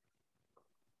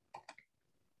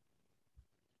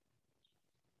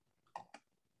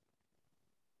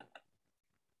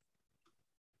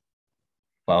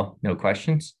 Well, no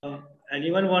questions?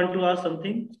 Anyone want to ask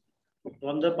something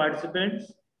from the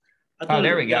participants? Atul, Oh,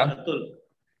 there we go. Atul.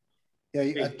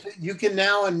 Yeah, you can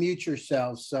now unmute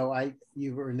yourselves. So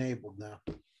you were enabled now.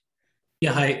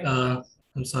 Yeah, hi.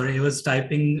 I'm sorry, I was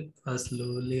typing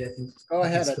slowly. I think. Go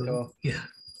ahead, Atul. Yeah.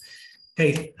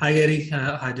 Hey, hi Gary.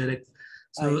 Hi Derek.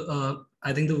 So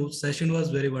I think the session was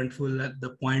very wonderful.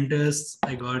 The pointers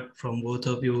I got from both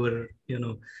of you were,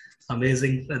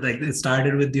 amazing. Like it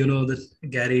started with, that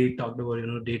Gary talked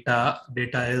about,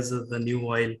 data is the new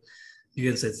oil. You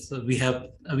can say, so we have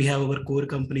our core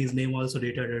company's name also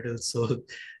Data Turtles, so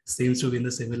seems to be in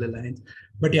the similar lines.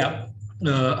 But yeah,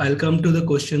 I'll come to the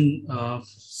question.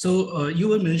 So you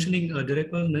were mentioning,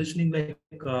 Derek was mentioning, like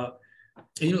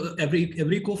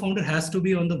every co-founder has to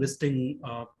be on the vesting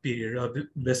period,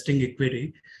 vesting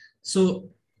equity. So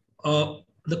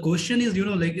the question is,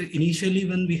 like initially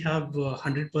when we have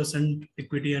 100%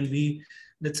 equity and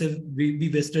let's say we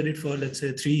vested it for, let's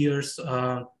say 3 years.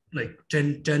 Like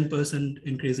 10%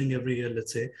 increasing every year,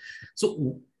 let's say.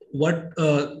 So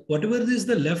whatever is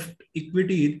the left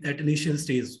equity at initial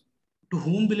stage, to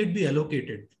whom will it be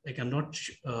allocated? Like I'm not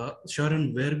sure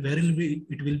on where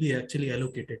it will be actually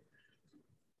allocated.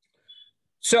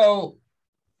 So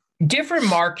different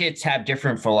markets have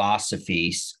different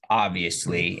philosophies,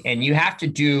 obviously, and you have to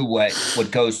do what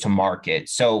goes to market.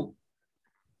 So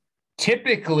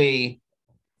typically,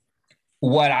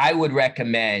 what I would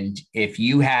recommend if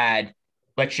you had,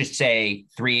 let's just say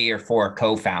 3 or 4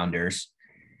 co-founders,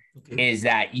 is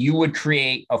that you would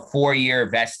create a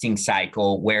 4-year vesting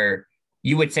cycle where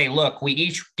you would say, look, we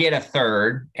each get a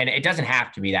third, and it doesn't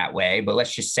have to be that way, but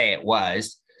let's just say it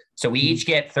was. So we each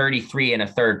get 33 and a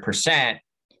third percent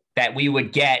that we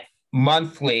would get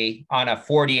monthly on a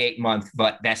 48-month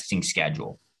vesting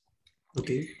schedule.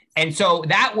 Okay. And so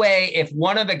that way, if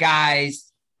one of the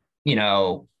guys,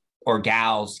 or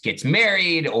gals gets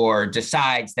married or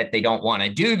decides that they don't want to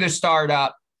do the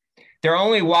startup, they're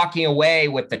only walking away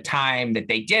with the time that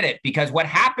they did it. Because what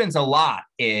happens a lot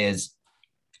is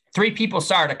 3 people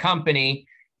start a company,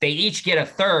 they each get a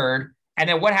third. And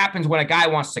then what happens when a guy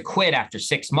wants to quit after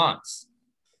 6 months?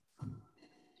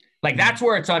 Like that's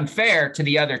where it's unfair to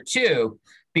the other 2,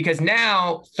 because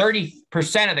now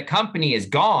 30% of the company is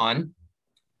gone.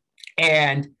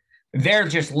 And they're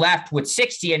just left with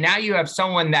 60. And now you have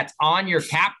someone that's on your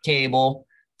cap table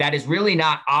that is really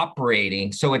not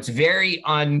operating. So it's very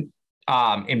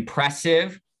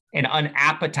impressive and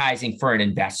unappetizing for an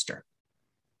investor,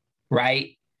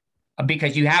 right?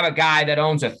 Because you have a guy that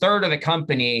owns a third of the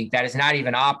company that is not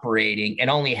even operating and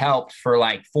only helped for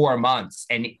like 4 months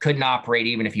and it couldn't operate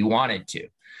even if you wanted to.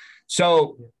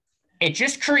 So it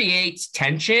just creates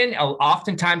tension.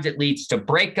 Oftentimes it leads to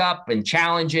breakup and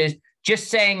challenges. Just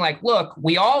saying like, look,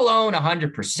 we all own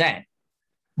 100%,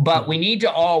 but we need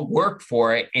to all work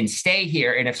for it and stay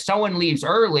here. And if someone leaves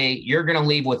early, you're going to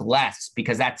leave with less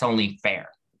because that's only fair.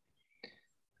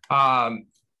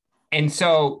 And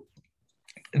so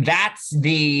that's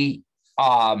the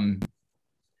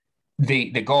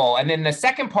goal. And then the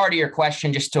second part of your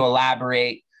question, just to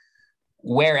elaborate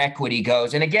where equity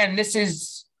goes. And again, this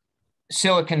is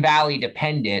Silicon Valley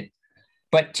dependent,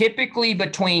 but typically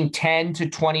between 10 to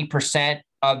 20%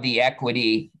 of the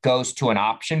equity goes to an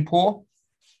option pool.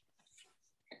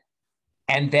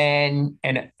 And then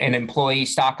an employee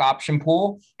stock option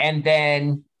pool. And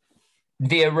then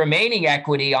the remaining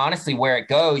equity, honestly, where it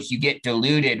goes, you get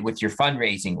diluted with your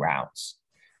fundraising rounds.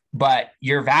 But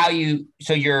your value,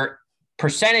 so your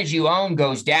percentage you own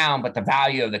goes down, but the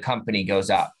value of the company goes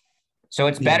up. So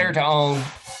it's better to own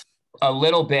a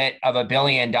little bit of $1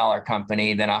 billion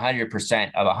company than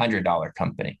 100% of $100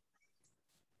 company.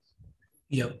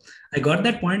 Yeah, I got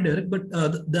that point, Derek. But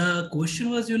the question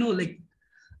was, like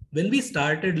when we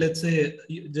started, let's say,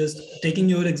 just taking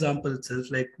your example itself,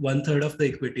 like 1/3 of the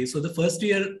equity. So the first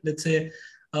year, let's say,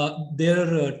 there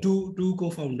are two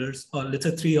co-founders, or let's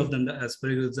say 3 of them, as per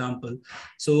your example.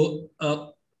 So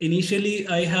initially,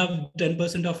 I have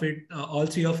 10% of it. All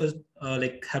 3 of us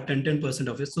like have 10%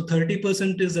 of it. So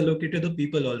 30% is allocated to the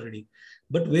people already.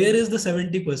 But where is the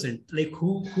 70%? Like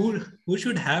who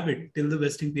should have it till the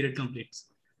vesting period completes?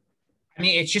 I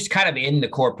mean, it's just kind of in the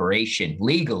corporation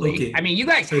legally. Okay. I mean, you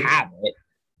guys have it.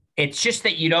 It's just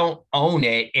that you don't own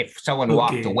it if someone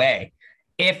walked away.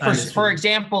 If, for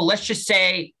example, let's just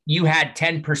say you had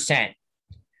 10%,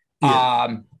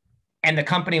 and the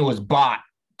company was bought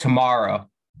tomorrow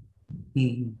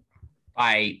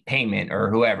by payment or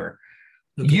whoever,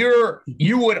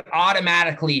 you would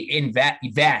automatically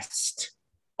invest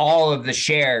all of the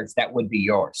shares that would be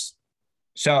yours.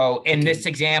 So in this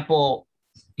example,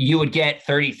 you would get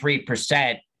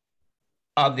 33%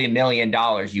 of the $1 million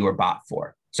you were bought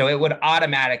for. So it would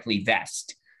automatically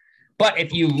vest. But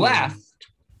if you left,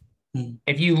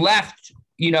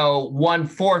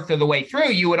 1/4 of the way through,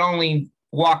 you would only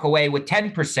walk away with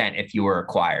 10% if you were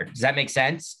acquired. Does that make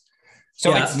sense?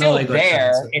 So it's still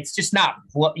there. It's just not,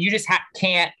 you just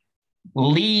can't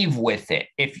leave with it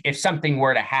if something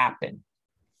were to happen.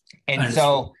 And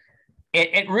so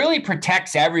it really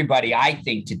protects everybody, I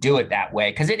think, to do it that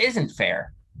way, because it isn't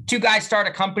fair. 2 guys start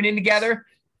a company together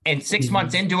and 6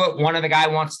 months into it, one of the guy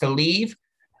wants to leave.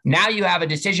 Now you have a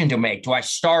decision to make. Do I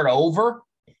start over,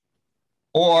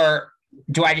 or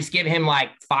do I just give him like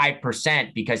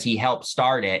 5% because he helped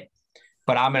start it,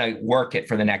 but I'm going to work it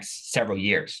for the next several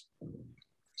years?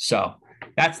 So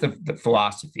that's the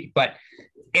philosophy. But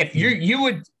if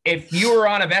you were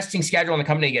on a vesting schedule and the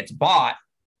company gets bought,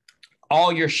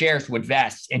 all your shares would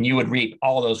vest and you would reap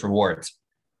all those rewards.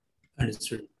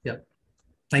 Understood. Yeah.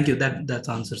 Thank you. That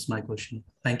answers my question.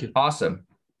 Thank you. Awesome.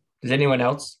 Does anyone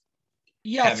else?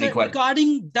 Yeah. So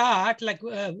regarding that, like,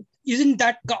 isn't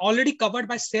that already covered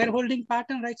by shareholding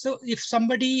pattern, right? So if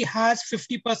somebody has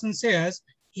 50% shares,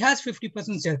 he has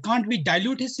 50% shares. Can't we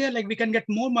dilute his share? Like we can get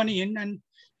more money in and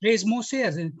raise more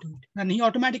shares into it, and he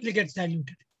automatically gets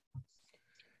diluted.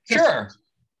 Sure.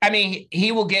 I mean,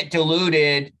 he will get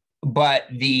diluted, but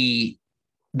the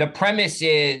premise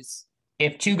is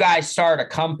if 2 guys start a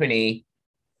company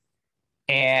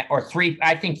or 3,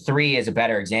 I think 3 is a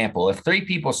better example. If 3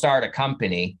 people start a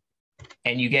company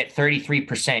and you get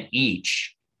 33%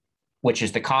 each, which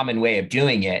is the common way of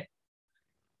doing it,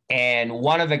 and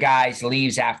one of the guys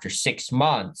leaves after 6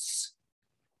 months,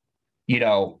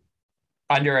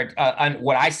 under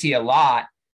what I see a lot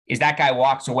is that guy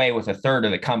walks away with 1/3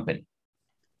 of the company.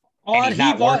 Or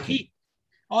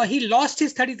he lost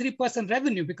his 33%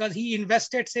 revenue because he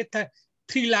invested, say,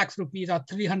 3 lakhs rupees or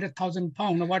 300,000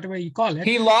 pounds or whatever you call it.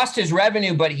 He lost his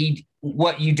revenue, but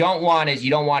what you don't want is you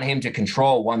don't want him to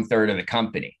control 1/3 of the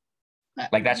company.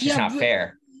 Like that's just not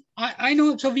fair. I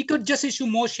know. So we could just issue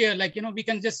more share. Like, we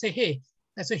can just say, hey,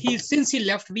 so since he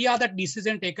left, we are that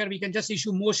decision taker. We can just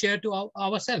issue more share to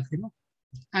ourselves,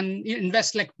 and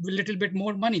invest like a little bit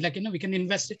more money. Like, we can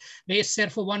raise share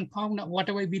for £1,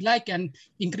 whatever we like, and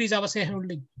increase our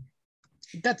shareholding.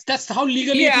 That's how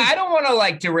legally. Yeah, I don't want to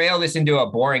like derail this into a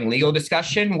boring legal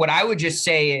discussion. What I would just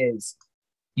say is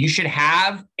you should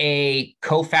have a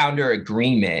co-founder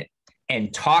agreement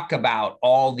and talk about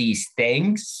all these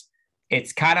things.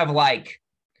 It's kind of like,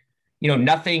 no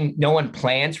one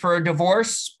plans for a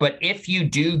divorce, but if you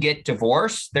do get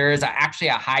divorced, there is actually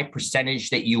a high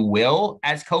percentage that you will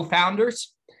as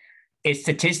co-founders. It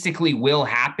statistically will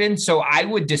happen. So I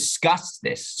would discuss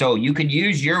this. So you could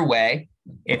use your way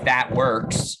if that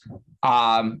works,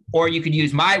 or you could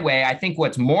use my way. I think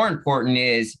what's more important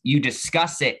is you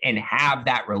discuss it and have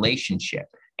that relationship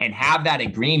and have that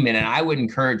agreement. And I would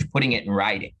encourage putting it in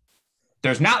writing.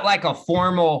 There's not like a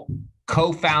formal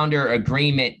co-founder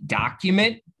agreement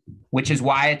document, which is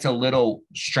why it's a little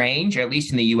strange, at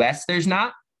least in the US, there's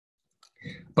not.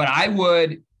 But I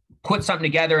would put something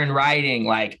together in writing,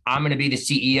 like, I'm going to be the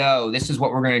CEO. This is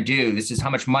what we're going to do. This is how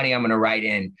much money I'm going to write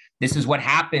in. This is what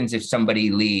happens if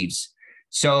somebody leaves.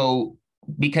 So,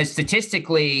 because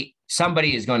statistically,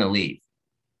 somebody is going to leave.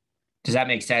 Does that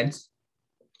make sense?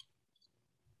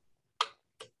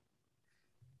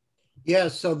 Yeah.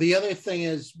 So the other thing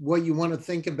is what you want to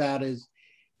think about is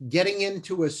getting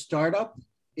into a startup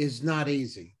is not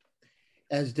easy.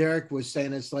 As Derek was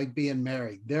saying, it's like being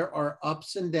married. There are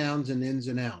ups and downs and ins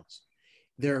and outs.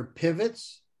 There are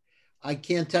pivots. I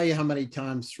can't tell you how many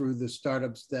times through the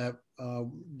startups that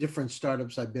different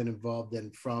startups I've been involved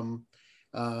in, from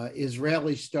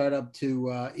Israeli startup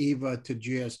to EVA to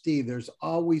GSD, there's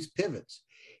always pivots.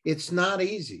 It's not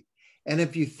easy. And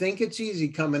if you think it's easy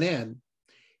coming in,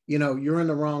 you're in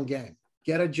the wrong game.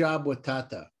 Get a job with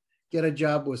Tata. Get a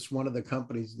job with one of the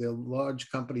companies, the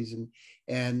large companies,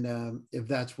 and if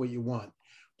that's what you want.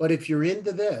 But if you're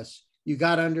into this, you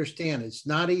got to understand it's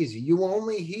not easy. You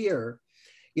only hear,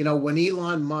 when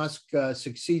Elon Musk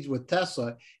succeeds with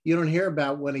Tesla, you don't hear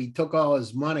about when he took all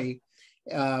his money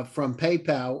from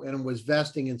PayPal and was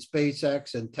vesting in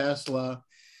SpaceX and Tesla,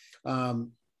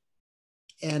 and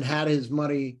had his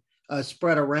money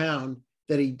spread around,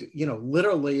 that he,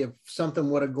 literally, if something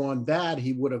would have gone bad,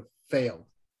 he would have failed.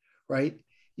 Right?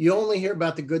 You only hear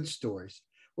about the good stories.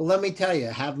 Well, let me tell you,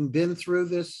 having been through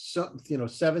this,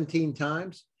 17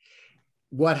 times,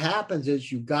 what happens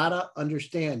is you got to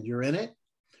understand you're in it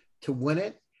to win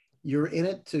it. You're in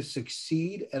it to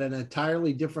succeed at an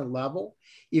entirely different level.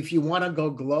 If you want to go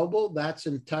global, that's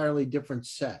an entirely different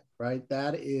set, right?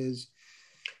 That is,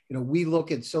 we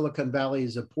look at Silicon Valley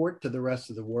as a port to the rest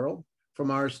of the world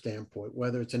from our standpoint,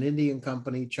 whether it's an Indian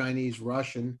company, Chinese,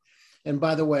 Russian. And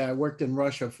by the way, I worked in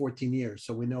Russia 14 years,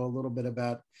 so we know a little bit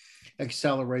about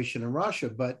acceleration in Russia.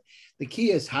 But the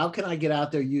key is, how can I get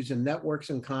out there using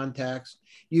networks and contacts,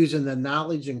 using the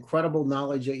knowledge, incredible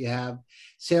knowledge that you have,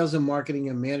 sales and marketing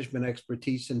and management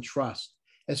expertise, and trust.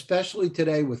 Especially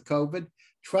today with COVID,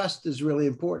 trust is really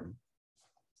important.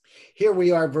 Here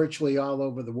we are virtually all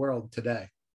over the world today.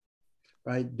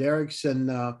 Right, Derek's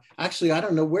in, actually, I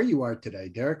don't know where you are today,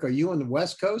 Derek. Are you on the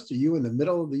West Coast? Are you in the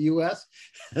middle of the US?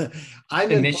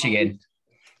 I'm in Michigan.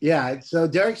 Yeah, so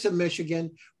Derek's in Michigan.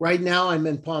 Right now I'm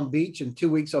in Palm Beach. In 2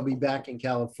 weeks, I'll be back in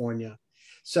California.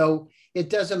 So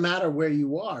it doesn't matter where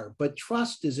you are, but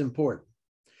trust is important.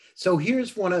 So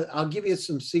here's I'll give you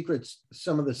some secrets,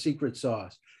 some of the secret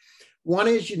sauce. One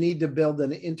is you need to build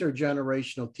an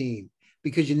intergenerational team,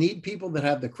 because you need people that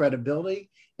have the credibility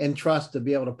and trust to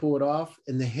be able to pull it off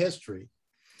in the history.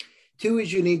 Two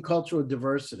is you need cultural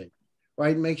diversity,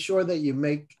 right? Make sure that you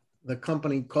make the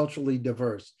company culturally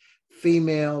diverse.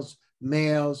 Females,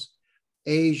 males,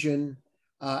 Asian,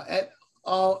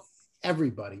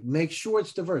 everybody. Make sure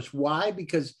it's diverse. Why?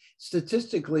 Because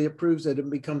statistically, it proves that it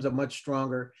becomes a much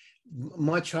stronger,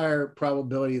 much higher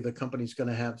probability the company's going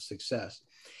to have success.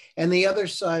 And the other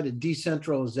side of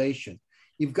decentralization.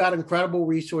 You've got incredible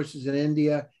resources in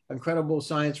India, incredible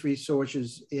science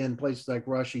resources in places like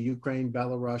Russia, Ukraine,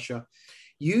 Belarus.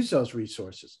 Use those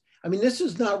resources. I mean, this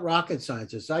is not rocket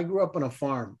science. I grew up on a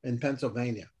farm in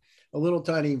Pennsylvania, a little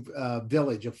tiny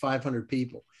village of 500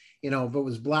 people. If it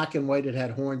was black and white, it had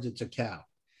horns, it's a cow.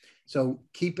 So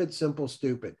keep it simple,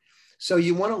 stupid. So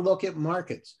you want to look at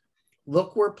markets.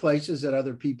 Look where places that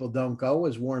other people don't go,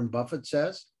 as Warren Buffett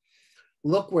says.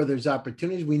 Look where there's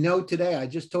opportunities. We know today, I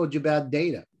just told you about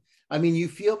data. I mean, you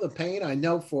feel the pain. I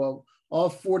know for all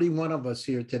 41 of us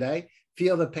here today,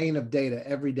 feel the pain of data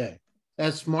every day.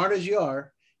 As smart as you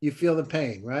are, you feel the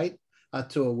pain, right?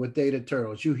 Atul, with data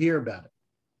turtles, you hear about it.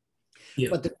 Yeah.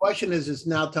 But the question is, it's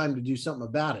now time to do something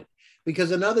about it.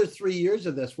 Because another 3 years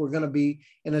of this, we're going to be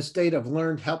in a state of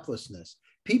learned helplessness.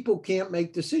 People can't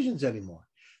make decisions anymore.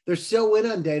 They're so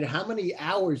inundated. How many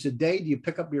hours a day do you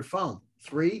pick up your phone?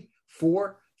 3,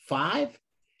 4, 5?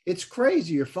 It's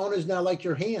crazy. Your phone is now like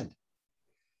your hand.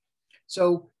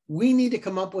 So we need to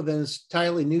come up with an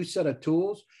entirely new set of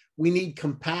tools. We need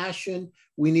compassion.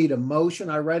 We need emotion.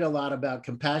 I write a lot about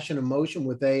compassion, emotion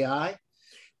with AI.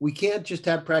 We can't just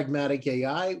have pragmatic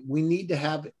AI. We need to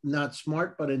have not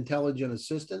smart, but intelligent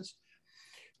assistants.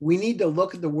 We need to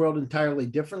look at the world entirely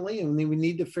differently. And we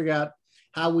need to figure out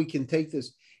how we can take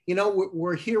this. You know,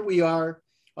 we're here we are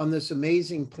on this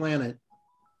amazing planet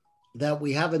that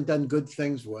we haven't done good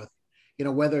things with. You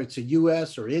know, whether it's the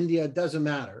US or India, it doesn't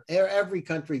matter. Every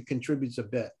country contributes a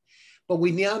bit. But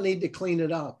we now need to clean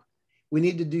it up. We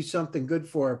need to do something good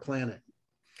for our planet.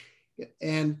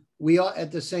 And we are,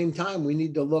 at the same time, we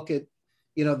need to look at,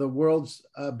 you know, the world's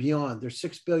beyond. There's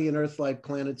 6 billion Earth-like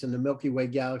planets in the Milky Way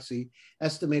galaxy,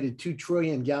 estimated 2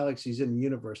 trillion galaxies in the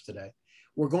universe today.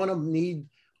 We're going to need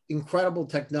incredible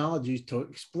technologies to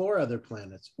explore other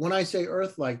planets. When I say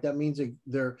Earth-like, that means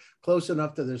they're close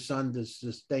enough to their sun to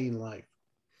sustain life.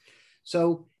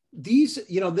 So these,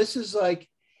 you know, this is like,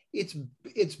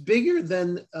 it's bigger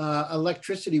than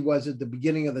electricity was at the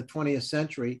beginning of the 20th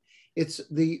century. It's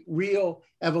the real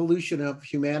evolution of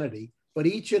humanity. But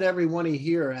each and every one of you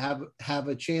here have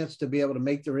a chance to be able to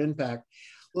make their impact.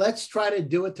 Let's try to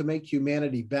do it to make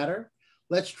humanity better.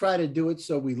 Let's try to do it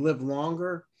so we live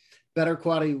longer, better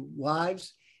quality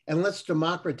lives, and let's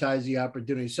democratize the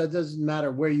opportunity. So it doesn't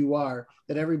matter where you are,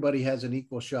 that everybody has an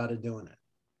equal shot at doing it.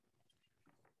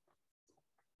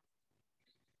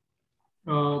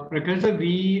 Prakash sir,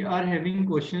 we are having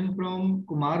question from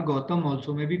Kumar Gautam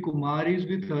also. Maybe Kumar is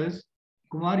with us.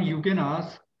 Kumar, you can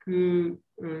ask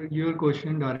your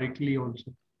question directly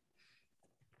also.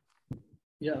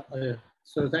 Yeah,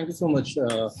 so thank you so much.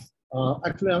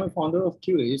 Actually, I'm a founder of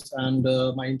QRace, and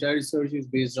my entire research is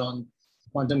based on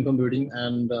quantum computing,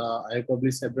 and I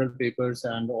published several papers,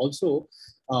 and also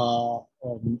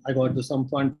I got some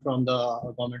fund from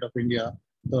the government of India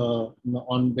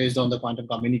based on the quantum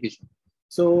communication.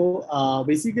 So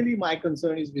basically, my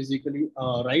concern is basically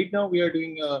right now we are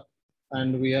doing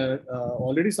and we are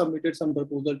already submitted some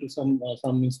proposal to some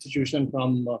institution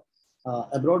from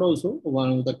abroad also.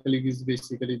 One of the colleagues is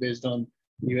basically based on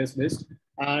US based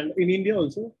and in India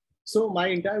also. So my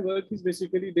entire work is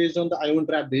basically based on the ion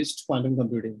trap based quantum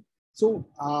computing. So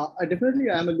I definitely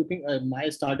am looking, my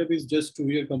startup is just 2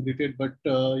 years completed, but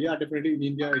yeah, definitely in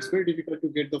India, it's very difficult to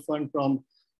get the fund from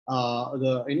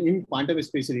in quantum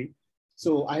especially.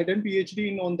 So I had done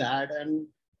PhD on that, and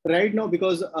right now,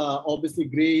 because obviously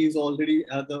Gray is already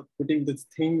putting this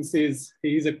thing, says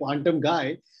he's a quantum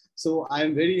guy. So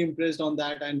I'm very impressed on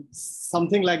that, and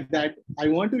something like that. I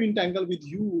want to entangle with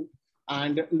you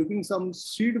and looking some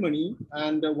seed money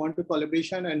and want to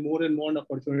collaboration and more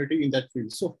opportunity in that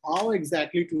field. So how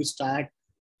exactly to start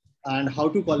and how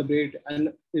to collaborate,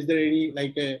 and is there any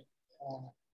like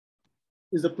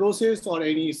is the process or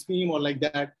any scheme or like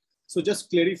that? So just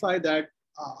clarify that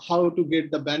how to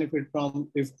get the benefit from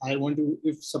if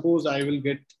suppose I will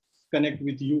get connect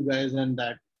with you guys, and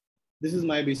that this is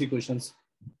my basic questions.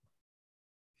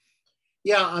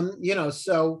 Yeah, you know,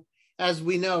 so as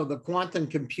we know, the quantum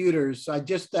computers, I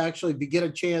just actually, if you get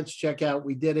a chance, check out,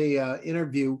 we did a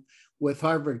interview with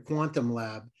Harvard Quantum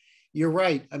Lab. You're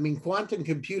right. I mean, quantum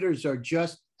computers are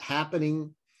just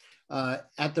happening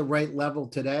at the right level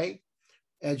today.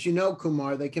 As you know,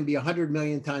 Kumar, they can be 100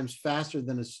 million times faster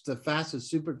than the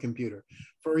fastest supercomputer.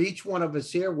 For each one of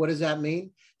us here, what does that mean?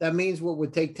 That means what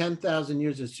would take 10,000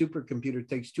 years of supercomputer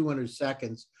takes 200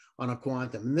 seconds on a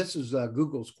quantum. And this is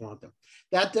Google's quantum.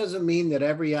 That doesn't mean that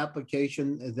every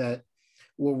application that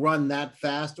will run that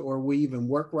fast or we even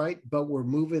work right, but we're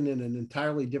moving in an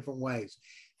entirely different ways.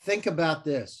 Think about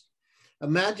this.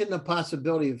 Imagine the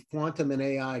possibility of quantum and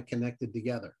AI connected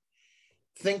together.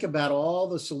 Think about all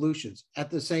the solutions.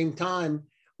 At the same time,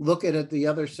 look at it the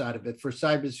other side of it for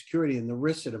cybersecurity and the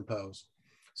risks it imposes.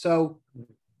 So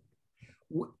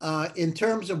in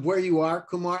terms of where you are,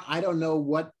 Kumar, I don't know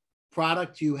what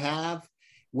product you have,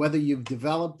 whether you've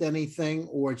developed anything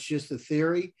or it's just a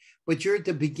theory, but you're at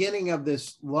the beginning of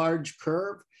this large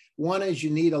curve. One is you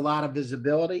need a lot of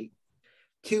visibility.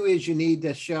 Two is you need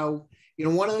to show, you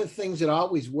know, one of the things that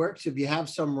always works, if you have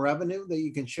some revenue that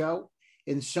you can show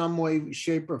in some way,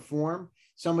 shape, or form,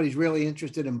 somebody's really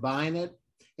interested in buying it.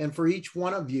 And for each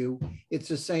one of you, it's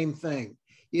the same thing.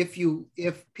 If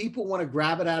people want to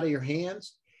grab it out of your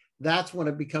hands, that's when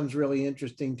it becomes really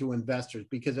interesting to investors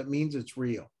because it means it's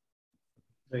real.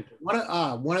 Right.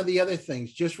 One of the other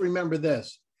things, just remember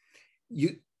this,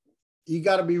 you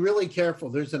got to be really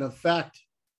careful. There's an effect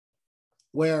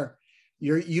where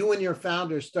you and your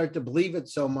founders start to believe it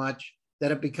so much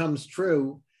that it becomes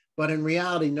true, but in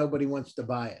reality, nobody wants to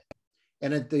buy it.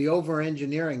 And at the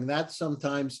over-engineering, that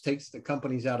sometimes takes the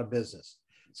companies out of business.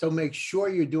 So make sure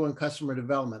you're doing customer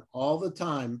development all the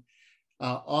time,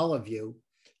 all of you,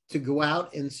 to go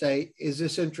out and say, is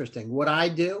this interesting? What I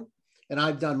do, and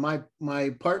I've done, my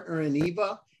partner in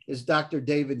EVA is Dr.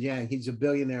 David Yang. He's a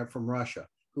billionaire from Russia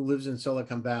who lives in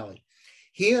Silicon Valley.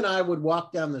 He and I would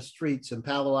walk down the streets in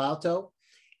Palo Alto,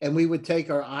 and we would take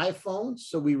our iPhones,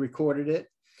 so we recorded it,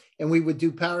 and we would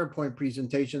do PowerPoint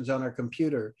presentations on our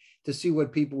computer to see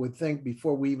what people would think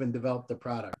before we even developed the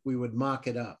product. We would mock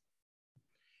it up.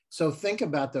 So think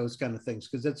about those kind of things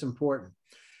because it's important.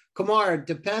 Kumar, it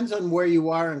depends on where you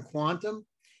are in quantum.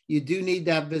 You do need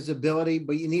that visibility,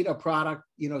 but you need a product,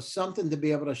 you know, something to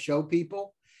be able to show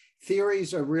people.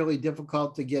 Theories are really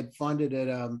difficult to get funded at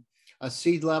a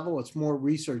seed level. It's more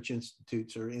research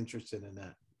institutes are interested in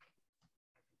that.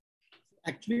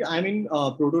 Actually, I'm in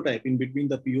prototype. In between,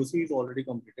 the POC is already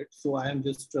completed. So I am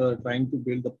just trying to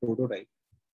build the prototype.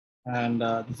 And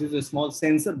this is a small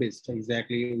sensor based.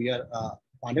 Exactly. We are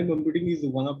quantum computing is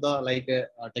one of the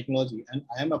technology, and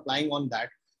I am applying on that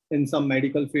in some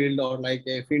medical field or like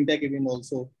a fintech even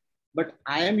also. But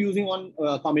I am using on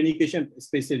communication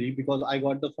especially because I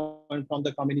got the fund from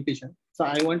the communication. So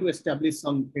I want to establish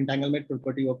some entanglement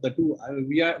property of the two.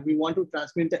 We want to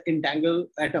transmit the entangled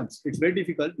atoms. It's very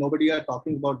difficult. Nobody are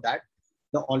talking about that.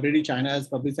 Already China has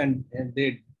published and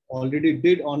they already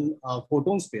did on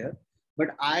photon sphere. But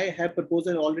I have proposed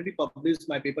and already published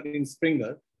my paper in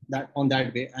Springer that on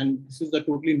that way. And this is the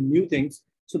totally new things.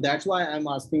 So that's why I'm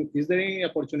asking, is there any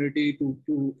opportunity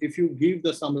to if you give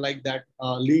the some like that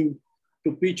link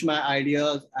to pitch my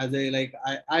ideas as a like,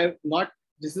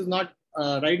 this is not,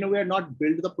 right now we are not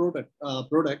build the product,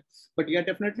 but yeah,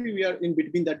 definitely we are in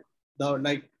between that.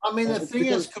 The thing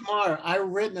is, Kumar, I've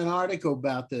written an article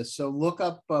about this. So look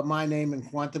up my name in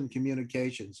quantum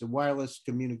communications and wireless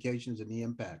communications and the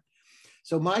impact.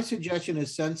 So my suggestion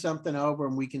is send something over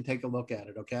and we can take a look at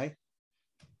it, okay?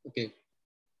 Okay.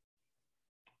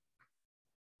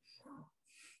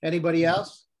 Anybody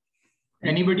else?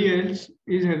 Anybody else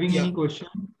is having any question?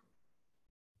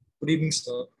 Good evening,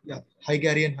 sir. Yeah. Hi,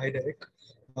 Gary, and hi, Derek.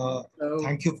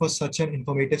 Thank you for such an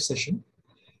informative session.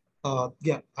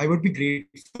 Yeah, I would be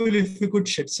grateful if you could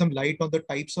shed some light on the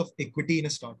types of equity in a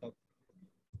startup.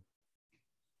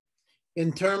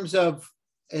 In terms of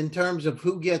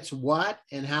who gets what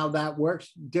and how that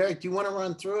works, Derek, do you want to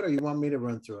run through it or you want me to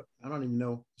run through it? I don't even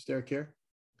know. Is Derek here?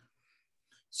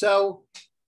 So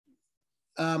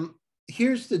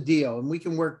here's the deal, and we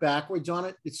can work backwards on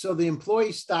it. So the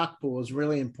employee stock pool is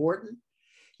really important.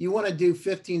 You want to do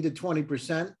 15 to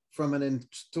 20% from an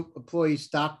employee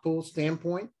stock pool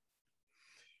standpoint.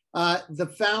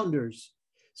 The founders.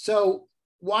 So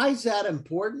why is that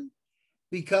important?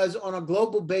 Because on a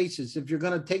global basis, if you're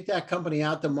going to take that company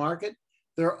out to market,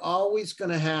 they're always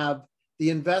going to have, the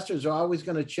investors are always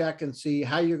going to check and see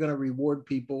how you're going to reward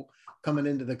people coming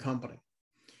into the company.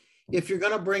 If you're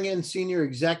going to bring in senior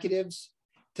executives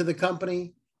to the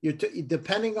company,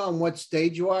 depending on what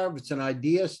stage you are, if it's an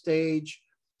idea stage,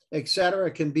 et cetera,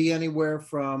 it can be anywhere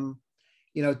from,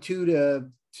 2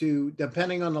 to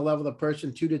depending on the level of the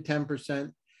person, 2 to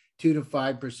 10%, 2 to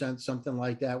 5%, something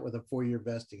like that with a 4-year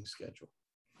vesting schedule.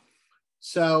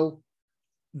 So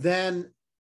then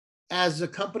as the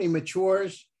company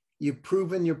matures, you've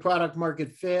proven your product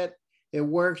market fit, it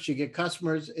works, you get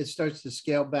customers, it starts to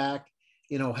scale back,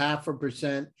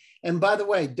 0.5%. And by the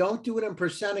way, don't do it in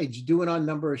percentage, do it on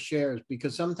number of shares,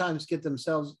 because sometimes get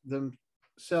themselves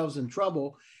in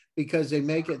trouble because they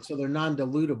make it so they're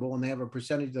non-dilutable and they have a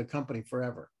percentage of the company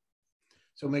forever.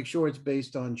 So make sure it's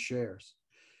based on shares.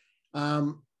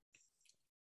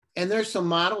 And there's some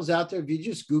models out there. If you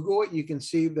just Google it, you can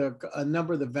see a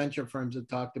number of the venture firms that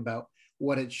talked about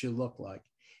what it should look like.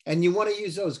 And you want to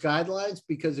use those guidelines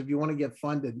because if you want to get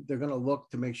funded, they're going to look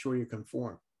to make sure you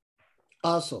conform.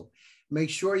 Also, make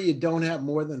sure you don't have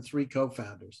more than 3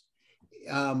 co-founders.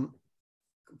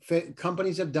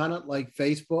 Companies have done it like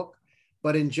Facebook,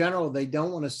 but in general, they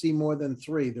don't want to see more than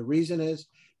 3. The reason is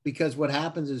because what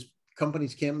happens is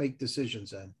companies can't make decisions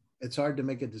then. It's hard to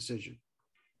make a decision.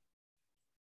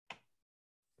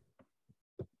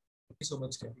 Thank you so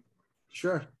much, Gary.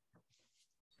 Sure.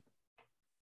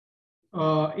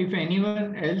 If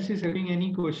anyone else is having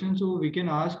any questions, so we can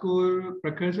ask, or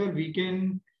Prakhar sir, we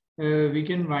can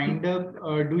wind up.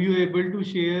 Do you able to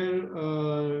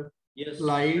share yes,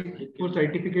 slide for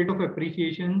certificate of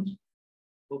appreciation?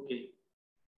 Okay.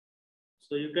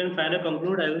 So you can finally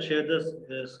conclude. I will share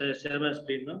this, share my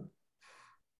screen now.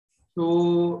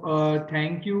 So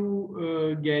thank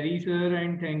you, Gary sir,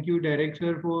 and thank you, Derek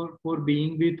sir, for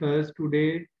being with us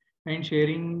today and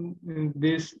sharing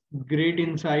this great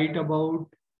insight about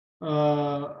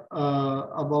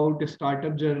about a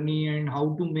startup journey and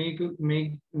how to make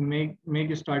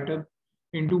a startup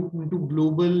into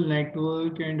global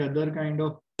network and other kind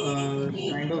of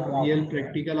real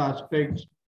practical aspects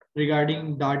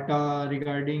regarding data,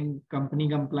 regarding company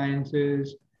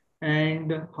compliances,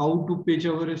 and how to pitch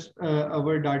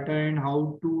our data, and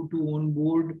how to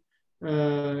onboard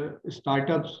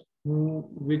startups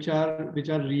which are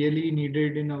really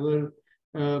needed in our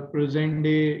present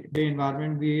day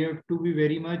environment. We have to be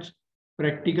very much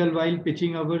practical while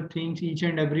pitching our things each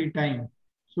and every time.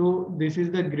 So this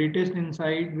is the greatest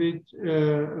insight which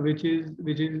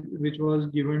was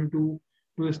given to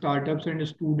startups and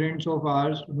students of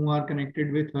ours who are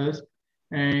connected with us.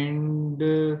 And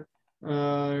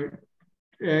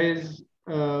as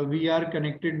we are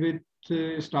connected with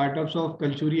startups of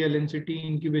Kalchuri LNCT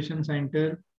Incubation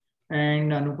Center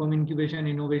and Anupam Incubation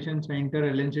Innovation Center,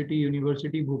 LNCT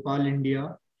University, Bhopal,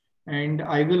 India. And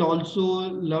I will also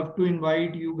love to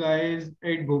invite you guys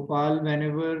at Bhopal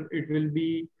whenever it will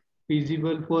be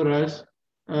feasible for us.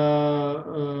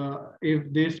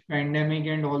 If this pandemic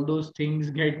and all those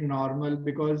things get normal,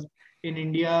 because in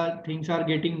India, things are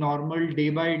getting normal day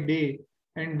by day.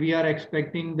 And we are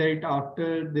expecting that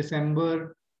after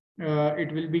December,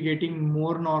 it will be getting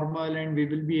more normal, and we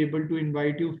will be able to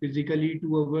invite you physically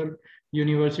to our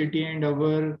university and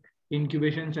our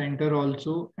incubation center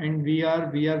also. And we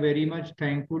are very much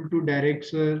thankful to Derek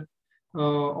sir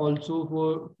also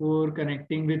for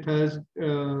connecting with us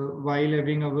while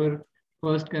having our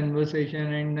first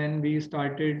conversation, and then we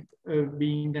started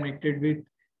being connected with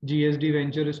GSD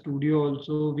Venture Studio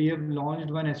also. We have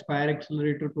launched one Aspire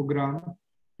Accelerator program.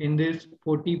 In this,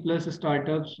 40 plus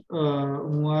startups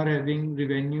who are having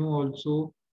revenue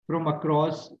also from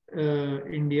across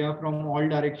India, from all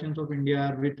directions of India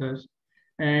are with us.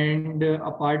 And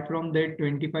apart from that,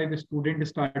 25 student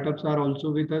startups are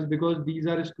also with us, because these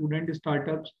are student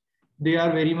startups. They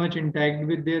are very much intact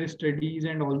with their studies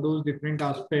and all those different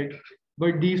aspects.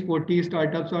 But these 40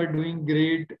 startups are doing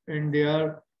great, and they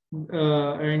are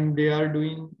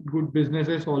doing good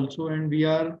businesses also. And we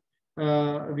are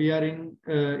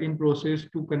in process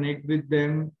to connect with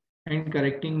them and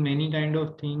correcting many kind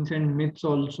of things and myths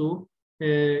also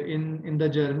in the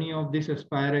journey of this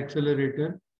Aspire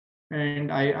Accelerator.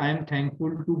 And I am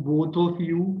thankful to both of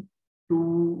you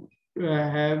to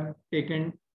have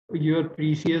taken your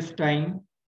precious time.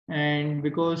 And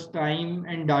because time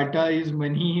and data is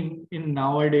money in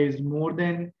nowadays, more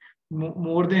than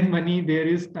money, there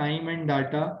is time and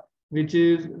data, which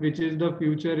is the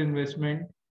future investment.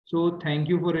 So thank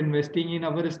you for investing in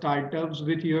our startups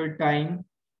with your time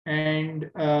and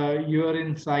your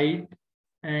insight.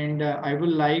 And I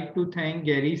would like to thank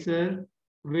Gary sir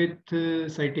with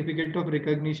certificate of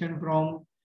recognition from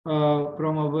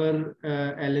our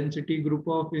LNCT group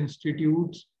of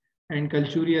institutes and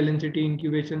Kalchuri LNCT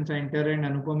Incubation Center and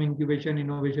Anupam Incubation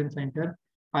Innovation Center.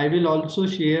 I will also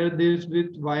share this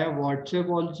with via WhatsApp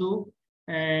also,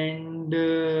 and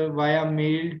via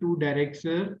mail to Derek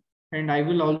sir. And I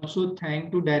will also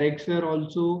thank to Derek sir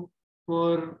also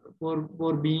for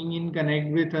being in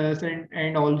connect with us,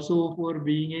 and also for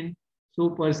being in so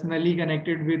personally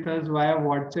connected with us via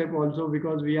WhatsApp also,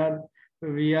 because we are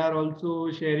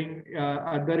also sharing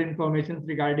other information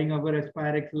regarding our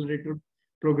Aspire Accelerator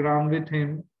program with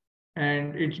him.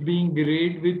 And it's been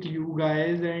great with you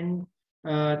guys, and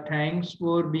thanks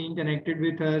for being connected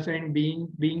with us and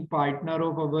being partner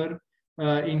of our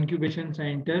incubation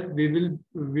center. We will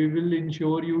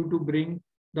ensure you to bring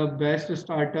the best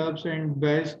startups and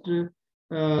best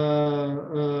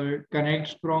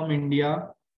connects from India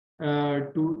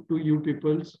to you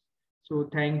peoples. So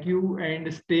thank you,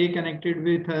 and stay connected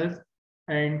with us.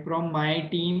 And from my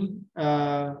team,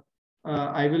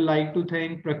 I will like to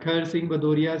thank Prakhar Singh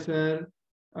Badoria sir,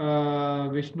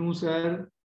 Vishnu sir,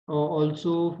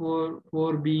 also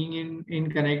for being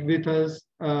in connect with us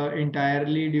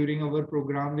entirely during our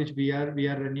program which we are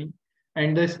running,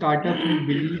 and the startups who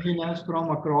believe in us from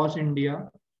across India.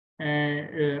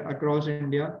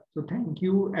 So thank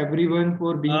you everyone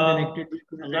for being connected with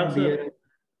us.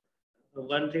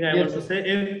 One thing I want to say,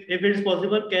 if it is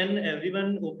possible, can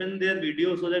everyone open their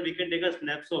video so that we can take a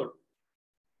snapshot?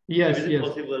 Yes, is it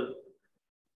possible?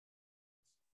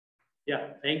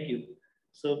 Yeah, thank you.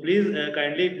 So please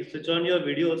kindly switch on your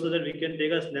video so that we can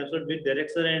take a snapshot with Derek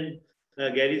sir and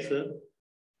Gary sir.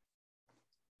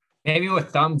 Maybe with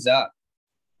thumbs up.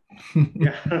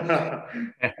 Yeah.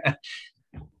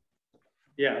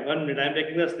 Yeah, 1 minute. I'm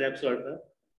taking a snapshot. Huh?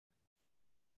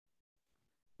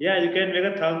 Yeah, you can make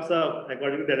a thumbs up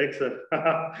according to Derek sir.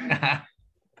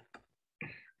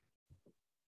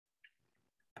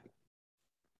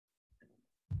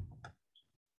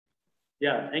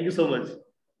 Yeah, thank you so much.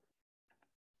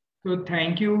 So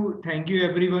thank you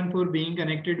everyone for being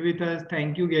connected with us.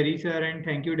 Thank you, Gary sir, and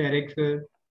thank you, Derek sir.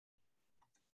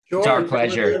 It's our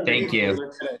pleasure. Thank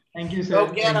you. Thank you, sir.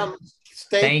 Go get them.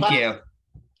 Thank you.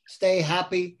 Stay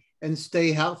happy and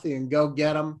stay healthy, and go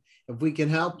get them. If we can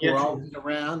help, we're always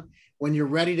around. When you're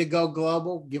ready to go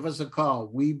global, give us a call.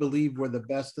 We believe we're the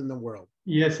best in the world.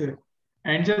 Yes, sir.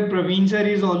 And sir, Praveen sir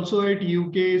is also at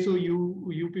UK, so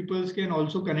you people can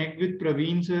also connect with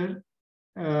Praveen sir.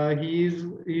 He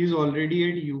is already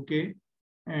at UK,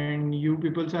 and you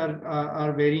people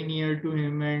are very near to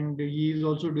him, and he is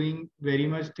also doing very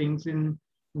much things in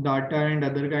data and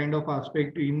other kind of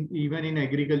aspect even in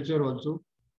agriculture also.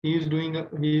 He is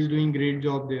doing great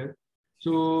job there.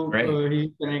 So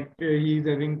he's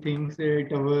having things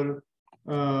at our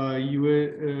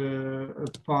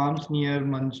farms near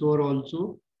Mansoor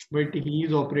also, but he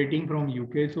is operating from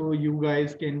UK. So you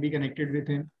guys can be connected with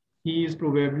him. He is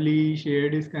probably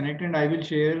shared his connect, and I will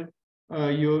share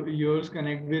yours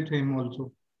connect with him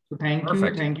also. So thank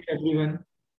you everyone.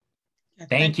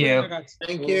 Thank you.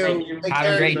 Thank you.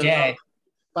 Have a great day.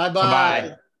 Bye-bye.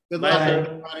 Bye-bye. Good Bye, luck, sir.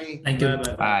 everybody. Thank you.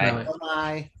 Bye.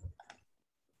 Bye-bye.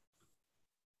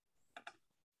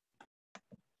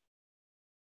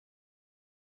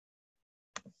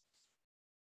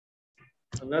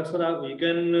 You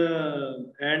can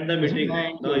end the meeting.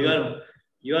 Now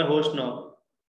you are host now.